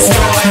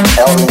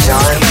 Elton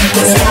John,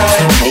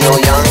 Neil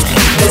Young,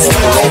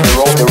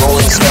 The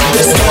Rolling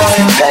Stones,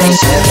 Patti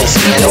Smith and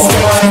Scandal,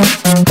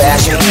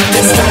 Fashion,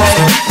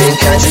 Big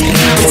Country,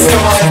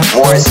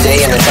 Morris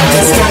Day and the Time,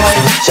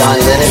 John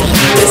Lennon,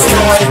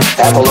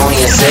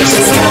 Apollonia 6,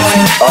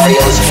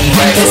 REO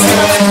Speedwagon,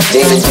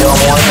 David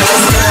Gilmour.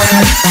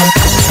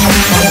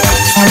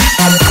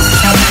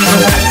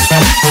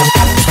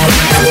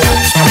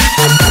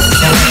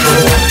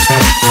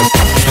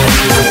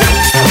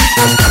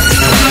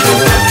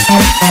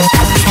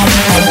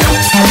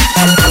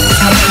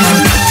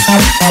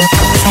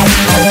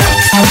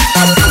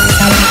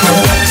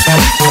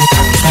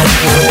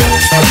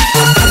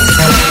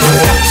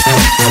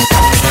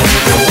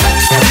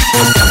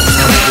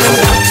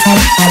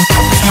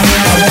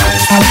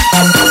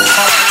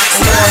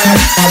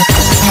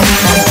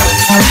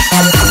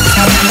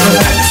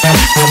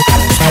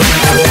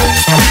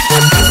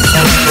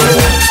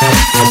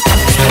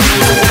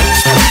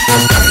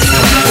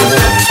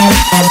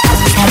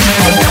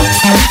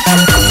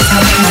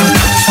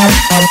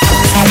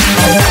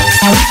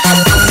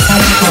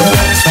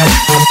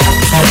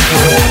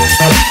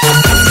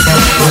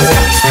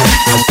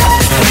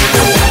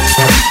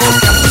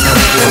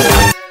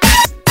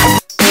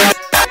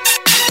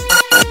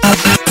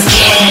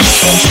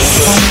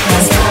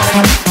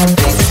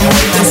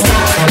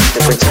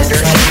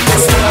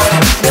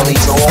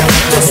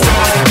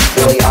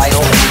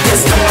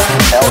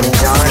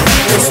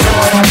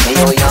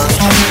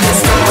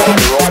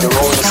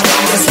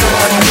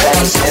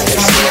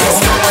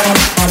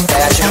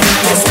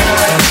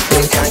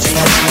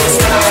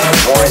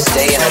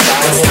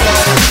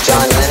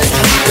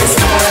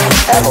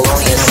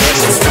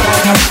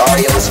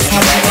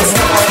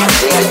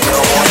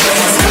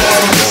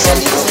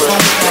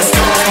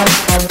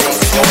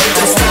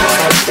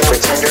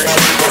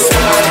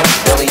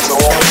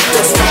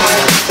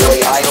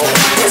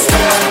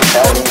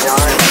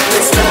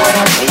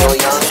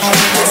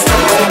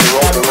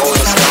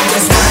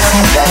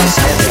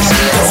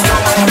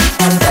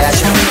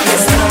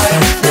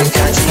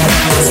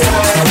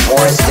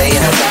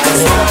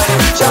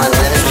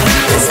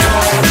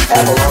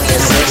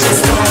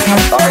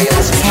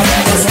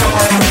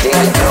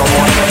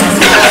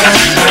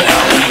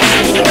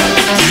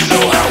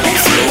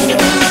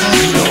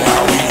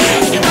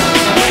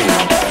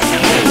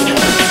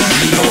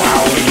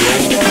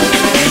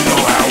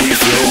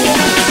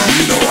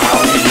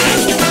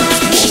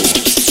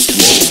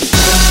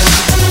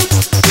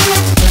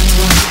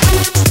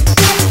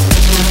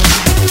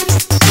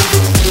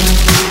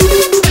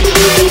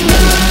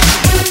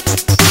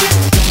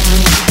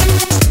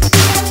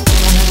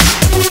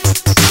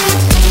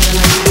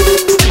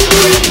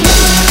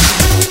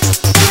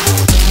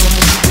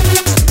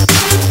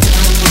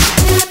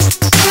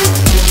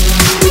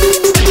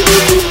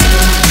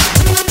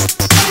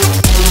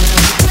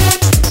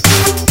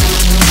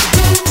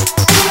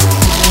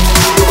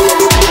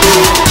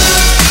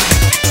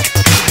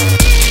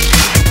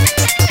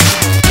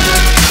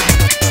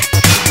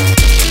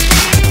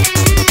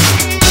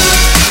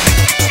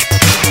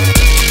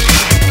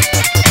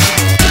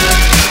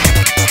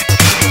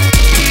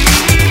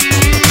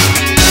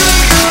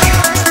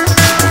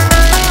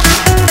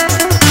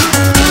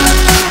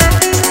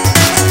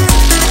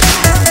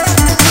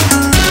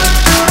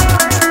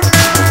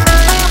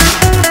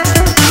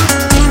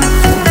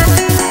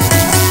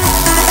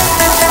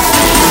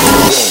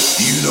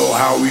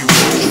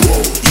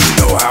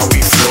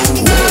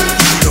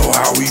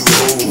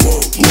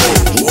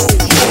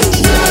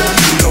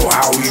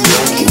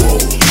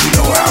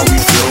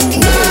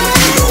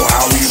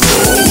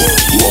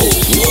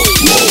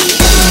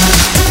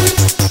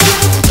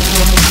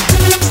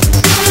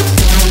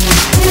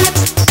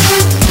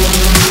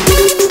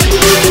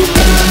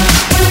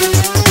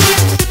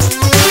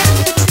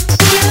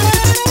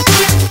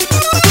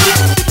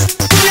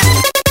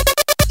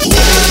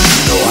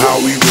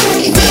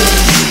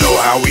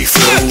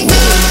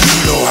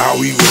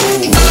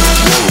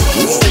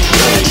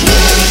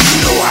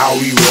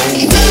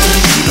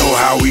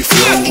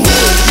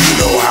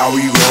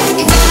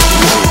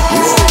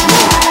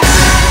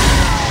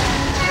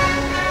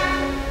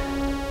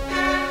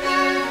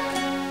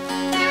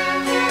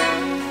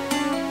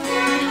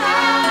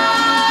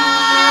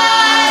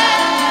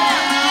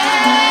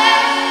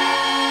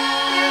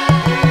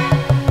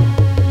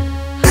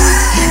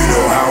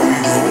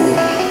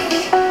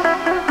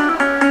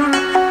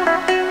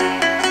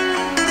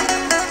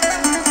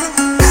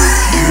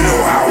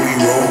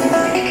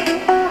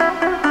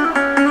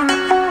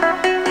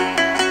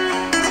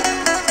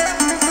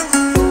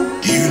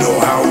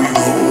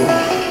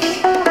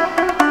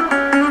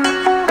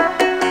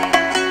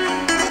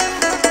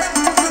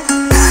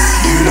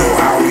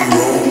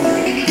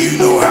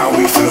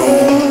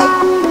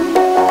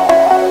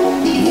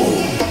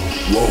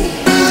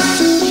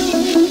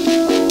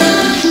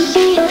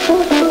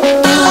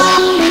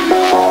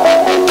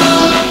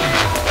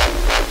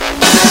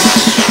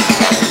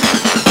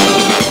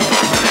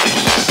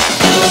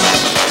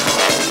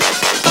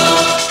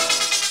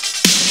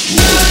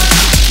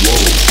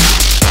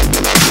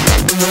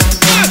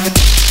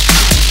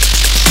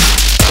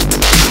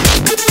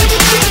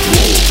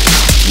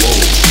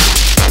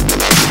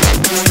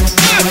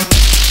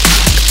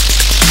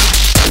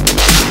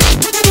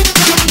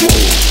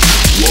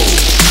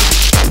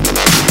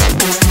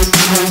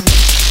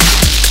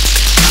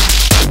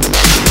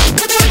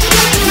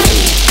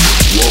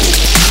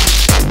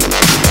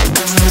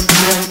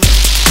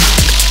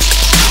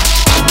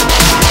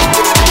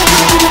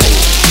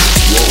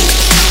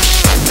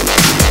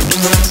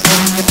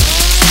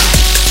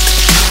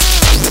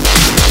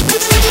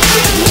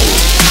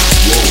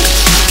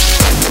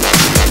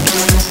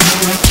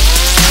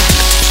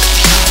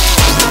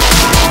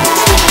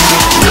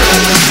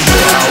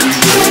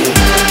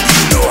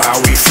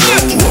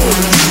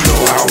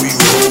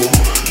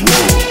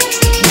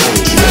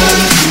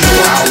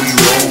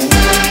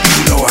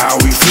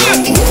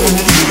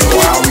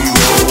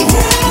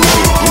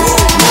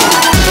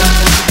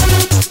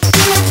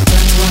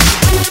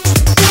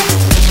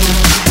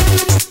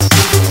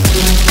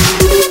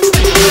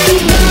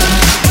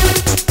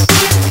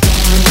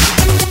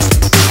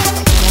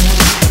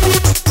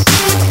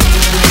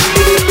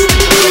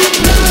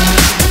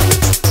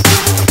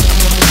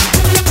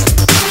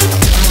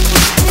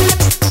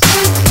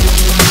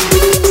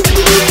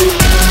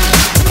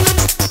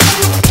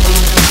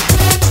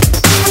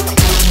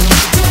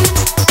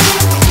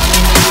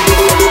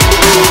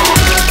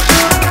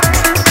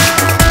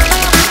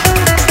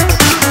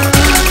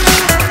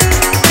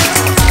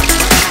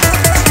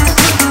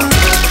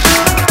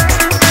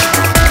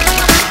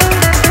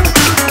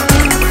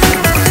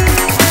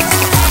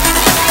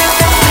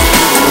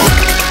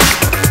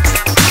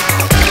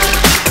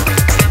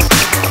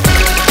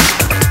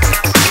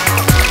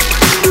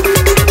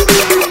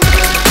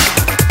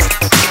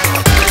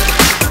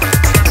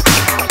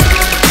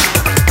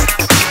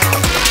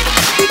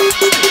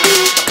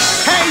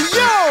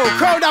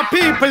 Ragga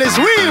people is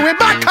we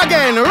back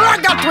again.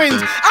 Ragga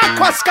Twins,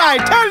 Aqua Sky,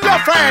 tell your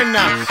friend.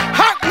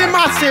 Hackney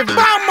Massive,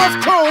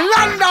 Bournemouth crew,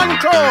 London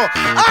crew,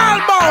 all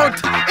about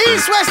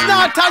East, West,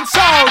 North and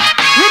South.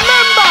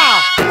 Remember,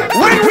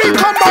 when we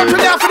come out to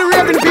there for the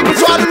raving people,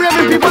 so all the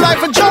raving people like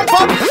to jump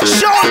up,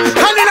 shout,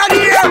 hand in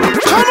the air.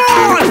 Come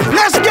on,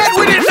 let's get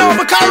with it now,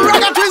 because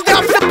Ragga Twins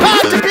there for the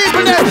party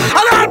people there.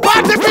 And all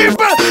party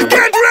people,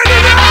 get ready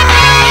now.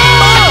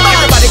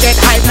 Everybody get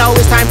hype now,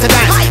 it's time to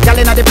dance. Girl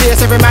inna the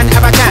place, every man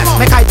have a chance.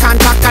 Make eye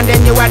contact and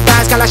then you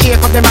advance. Girl a shake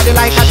up them body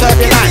like a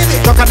turbulence.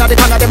 Drunk under the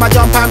corner, them a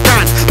jump and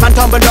prance. Man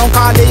tumble down,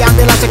 call the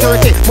ambulance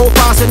security. Move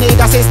fast, we need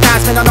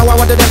assistance. Me don't know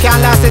what them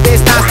can last the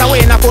distance. Now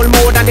we in a full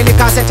mood and the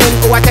liquor setting.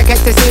 Who I take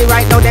it to see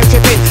right now, them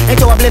tripping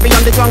into oblivion,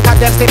 the drunk at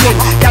them slipping.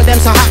 Girl them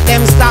so hot,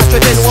 them start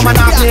stripping. Woman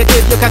half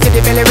naked, you can see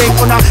the belly ring.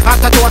 Una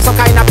after two of some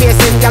kind of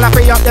pacing. Girl a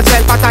free up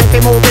themselves, a time for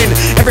moving.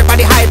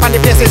 Everybody hype and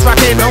the place is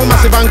rocking. No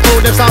massive and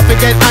crew, them start to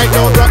get hype.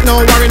 No rock,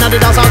 no worry, now the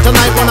dance out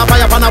tonight. Wanna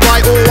fire up on a boy,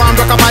 oh, one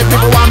rock a fight.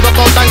 People one rock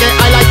out and get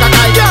high like a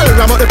guy. Girl,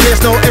 ram out the place,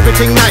 now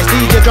everything nice.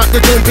 DJ drop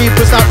the tune,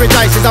 people start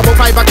rejoice. It's about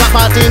 5 o'clock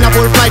party in a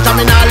full flight. I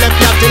mean, I left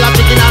yet till a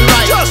chicken and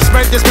rice. Just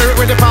spread the spirit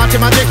with the party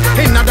magic.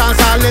 In a dance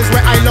hall is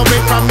where I love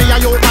it. From me a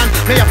youth man,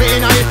 me a fit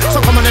in a it.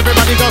 So come on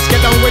everybody, just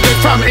get down with it.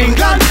 From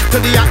England to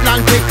the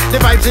Atlantic, the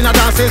vibes in a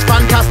dance is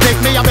fantastic.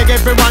 Me a beg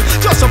everyone,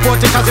 just support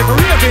it. Cause if we're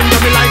raving,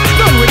 then we like,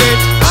 done with it.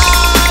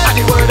 Ah,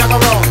 the word I go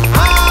round.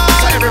 Ah,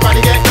 so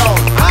everybody get down.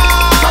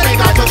 Ah, come in,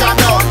 got to jam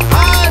down.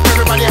 Ah,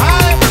 everybody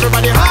high,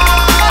 everybody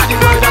high. The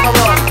word I go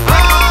round.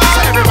 Ah, so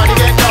everybody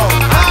get down.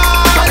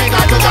 Ah, come in,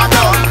 got to jam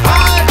down.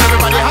 Ah,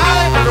 everybody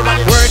high,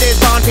 everybody. Word is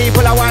born,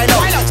 people are wild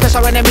out.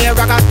 Especially when them hear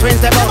Ragga Twins,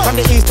 them out. From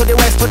the east to the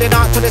west, to the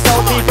north, to the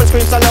south. People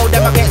scream so loud,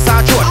 them a get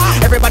sore throat.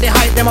 Everybody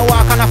hype, them a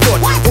walk on a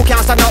foot. Who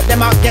can't stand up,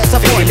 them a get so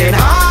feeling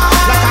high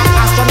like an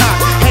astronaut.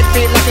 Head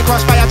feel like a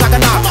crushed by a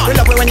juggernaut. We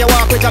love it when you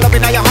walk with your love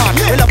in your heart.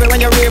 We love it when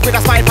you rave with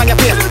a smile on your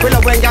face. We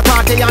love when you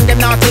party and them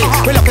naughty.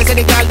 We love to see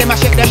the girl, them a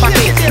shake them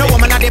body. No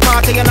woman at the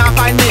party, you not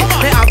find me.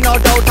 Me have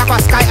no doubt, Aqua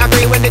Sky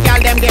agree. When the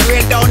girl, them get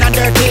real down and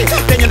dirty,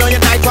 then you know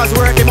your night was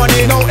worth the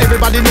money. Now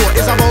everybody know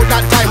it's about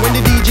that time when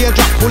the DJ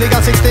drop.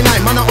 Hooligan 69,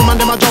 man a woman,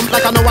 them a jump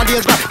like a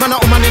nowadays rap. Man a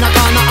woman in a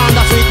corner and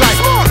a sweet rice.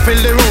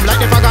 Fill the room like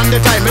if I got the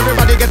time.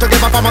 Everybody get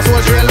together for my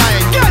soul's real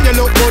line. Girl, you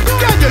look good,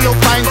 girl, you look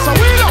fine. So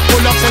we love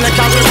pull up, select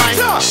and rewind.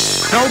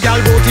 Now girl,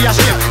 go to your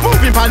shape.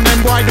 Moving pan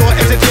them boy, don't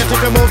hesitate. If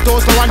you move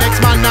close to our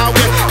next man now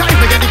wait. Time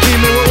to get the key,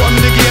 me will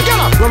open the gate.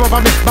 Girl, rub up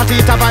on me, but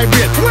it a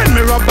vibrate. When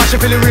me rub back, she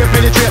feel the real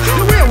penetrate.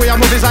 The way we a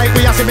move is like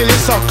we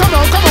assimilate. So come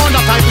on,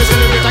 that time we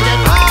celebrate again.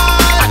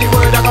 Ah, the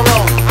word that go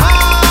round.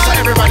 Ah, so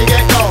everybody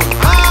get down.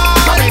 Ah,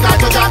 come in, got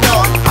to jam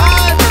down.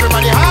 Ah,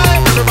 everybody high,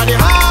 everybody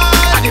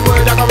high. And the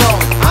word that go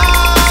round.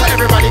 Ah, so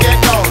everybody get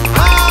down.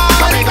 Ah,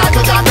 come in, got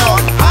to jam down.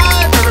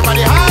 Ah,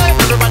 everybody high,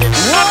 everybody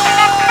high.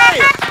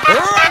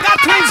 Ragga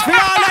Twins for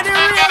all of the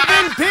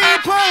raving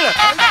people,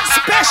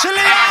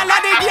 especially all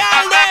of the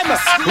girl them.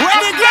 When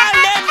the girl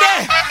them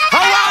there,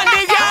 I want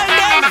the girl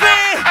them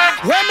free.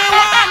 When me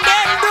want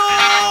them do,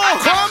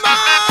 come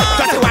on.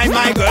 Dirty wine,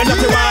 my girl,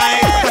 dirty wine.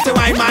 Dirty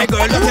wine, my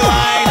girl, dirty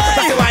wine.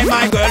 Dirty wine,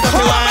 my girl,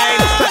 dirty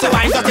wine. Dirty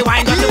wine, dirty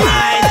wine, dirty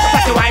wine.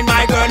 Dirty wine,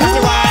 my girl,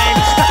 dirty wine.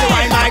 Dirty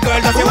wine, my girl,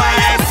 dirty wine.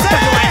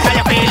 Dirty wine, how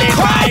you feeling?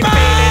 Fine,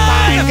 feeling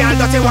fine, girl,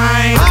 dirty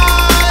wine.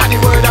 Ah, the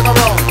word that go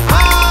round.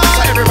 Ah,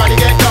 so everybody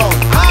get down.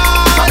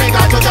 Ah, come in,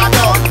 got to jam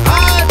down.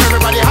 Ah,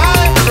 everybody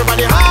high,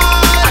 everybody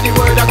high. And the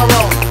word that go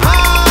round.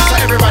 Ah, so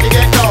everybody get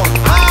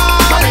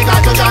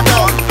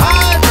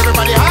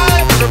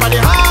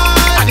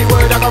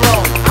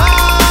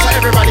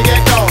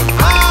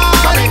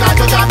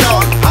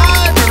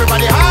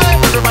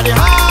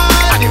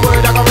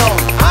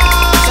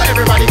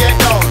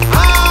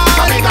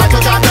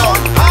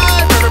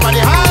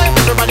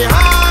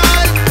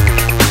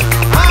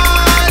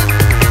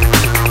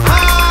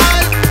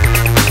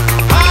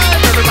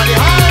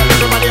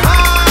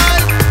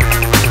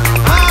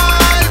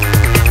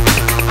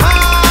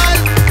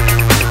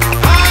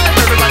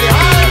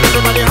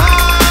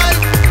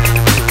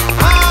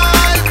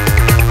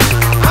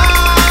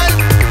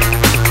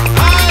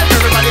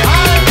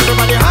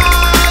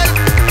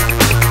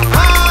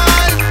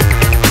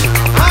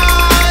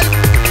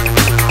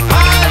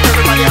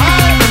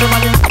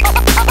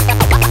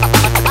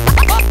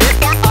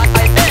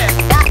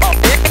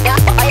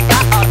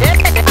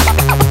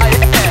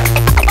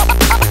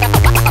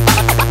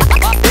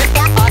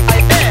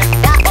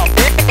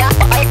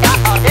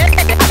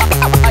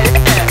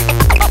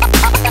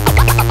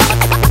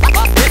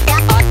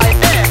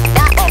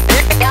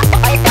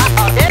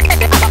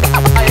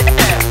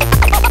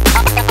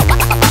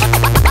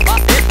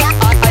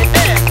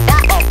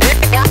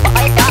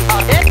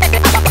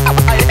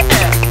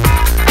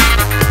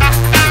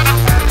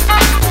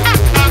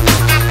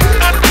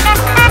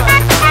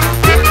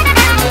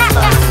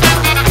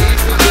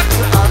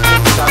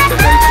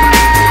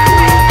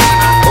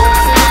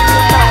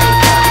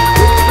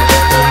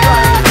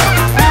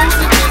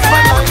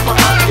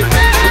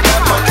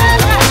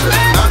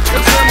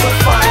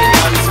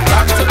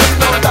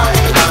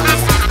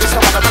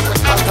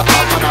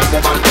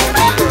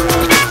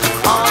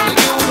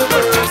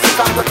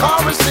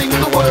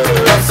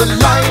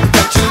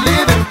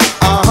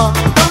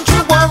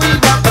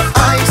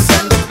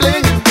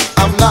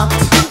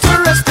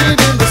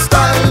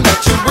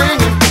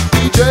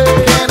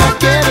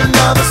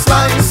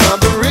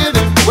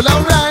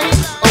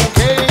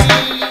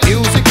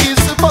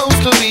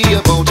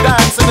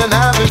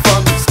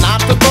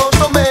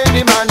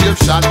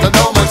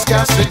this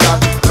gas we got.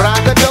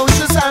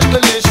 Braggadocious and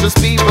malicious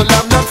people,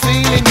 I'm not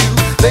feeling you.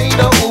 They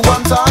know who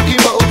I'm talking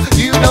about,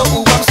 you know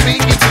who I'm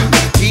speaking to.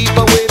 Keep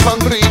away from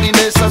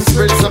greediness and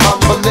spread some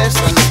humbleness,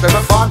 and spare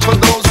a thought for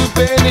those who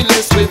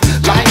penniless with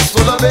lives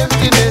full of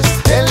emptiness.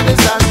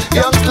 Elders and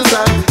youngsters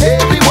and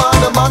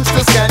everyone amongst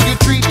us, can you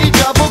treat each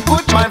other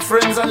good, my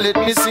friends, and let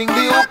me sing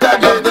the hook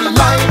again. Love the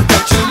life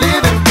that you're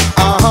living,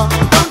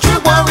 don't you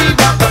worry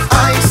about the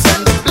ice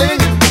and the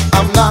bling.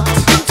 I'm not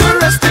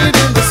interested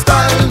in the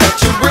style that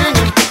you're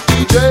bringing.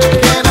 DJ,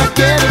 can I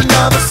get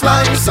another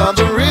slice of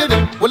the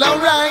rhythm? Well,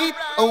 alright,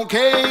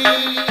 okay.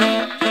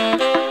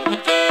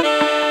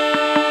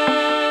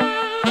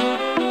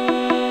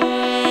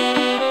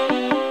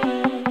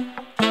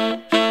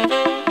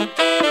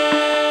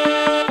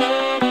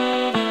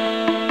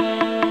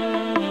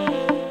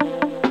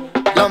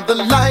 Love the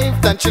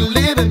life that you're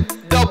living.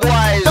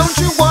 Dubwise. Don't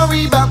you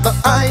worry about the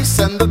ice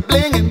and the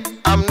blinging.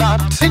 I'm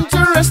not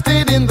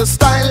interested in the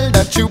style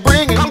that you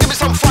bringing. Come give me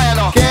some fire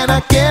now. Can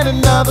I get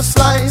another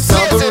slice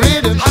of the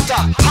rhythm?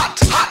 Hotter, hot,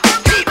 hot,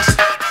 heat.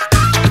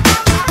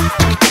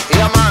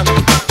 Yeah, man.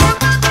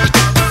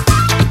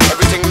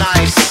 Everything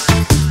nice.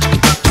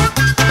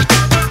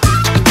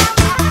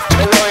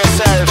 Enjoy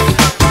yourself.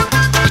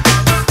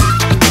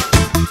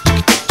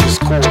 It's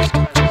cool.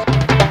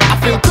 I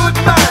feel good,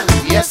 man.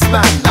 Yes,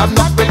 man. I'm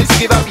not ready to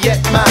give up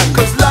yet, man.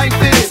 Cause life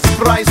is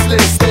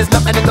priceless. There's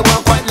nothing in the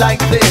world quite like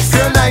this.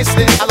 Pure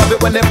niceness. I love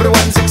it when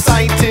everyone's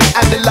excited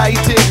and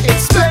delighted.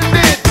 It's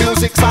splendid.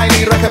 Music's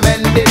highly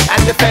recommended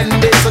and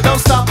defended. So don't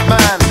stop,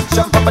 man.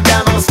 Jump up and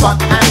down on the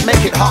spot and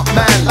make it hot,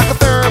 man. Like a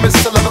thermos.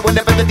 I love it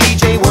whenever the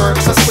DJ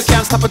works us. We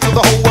can't stop until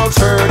the whole world's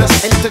heard us.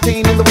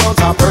 Entertaining the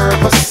world's our purpose.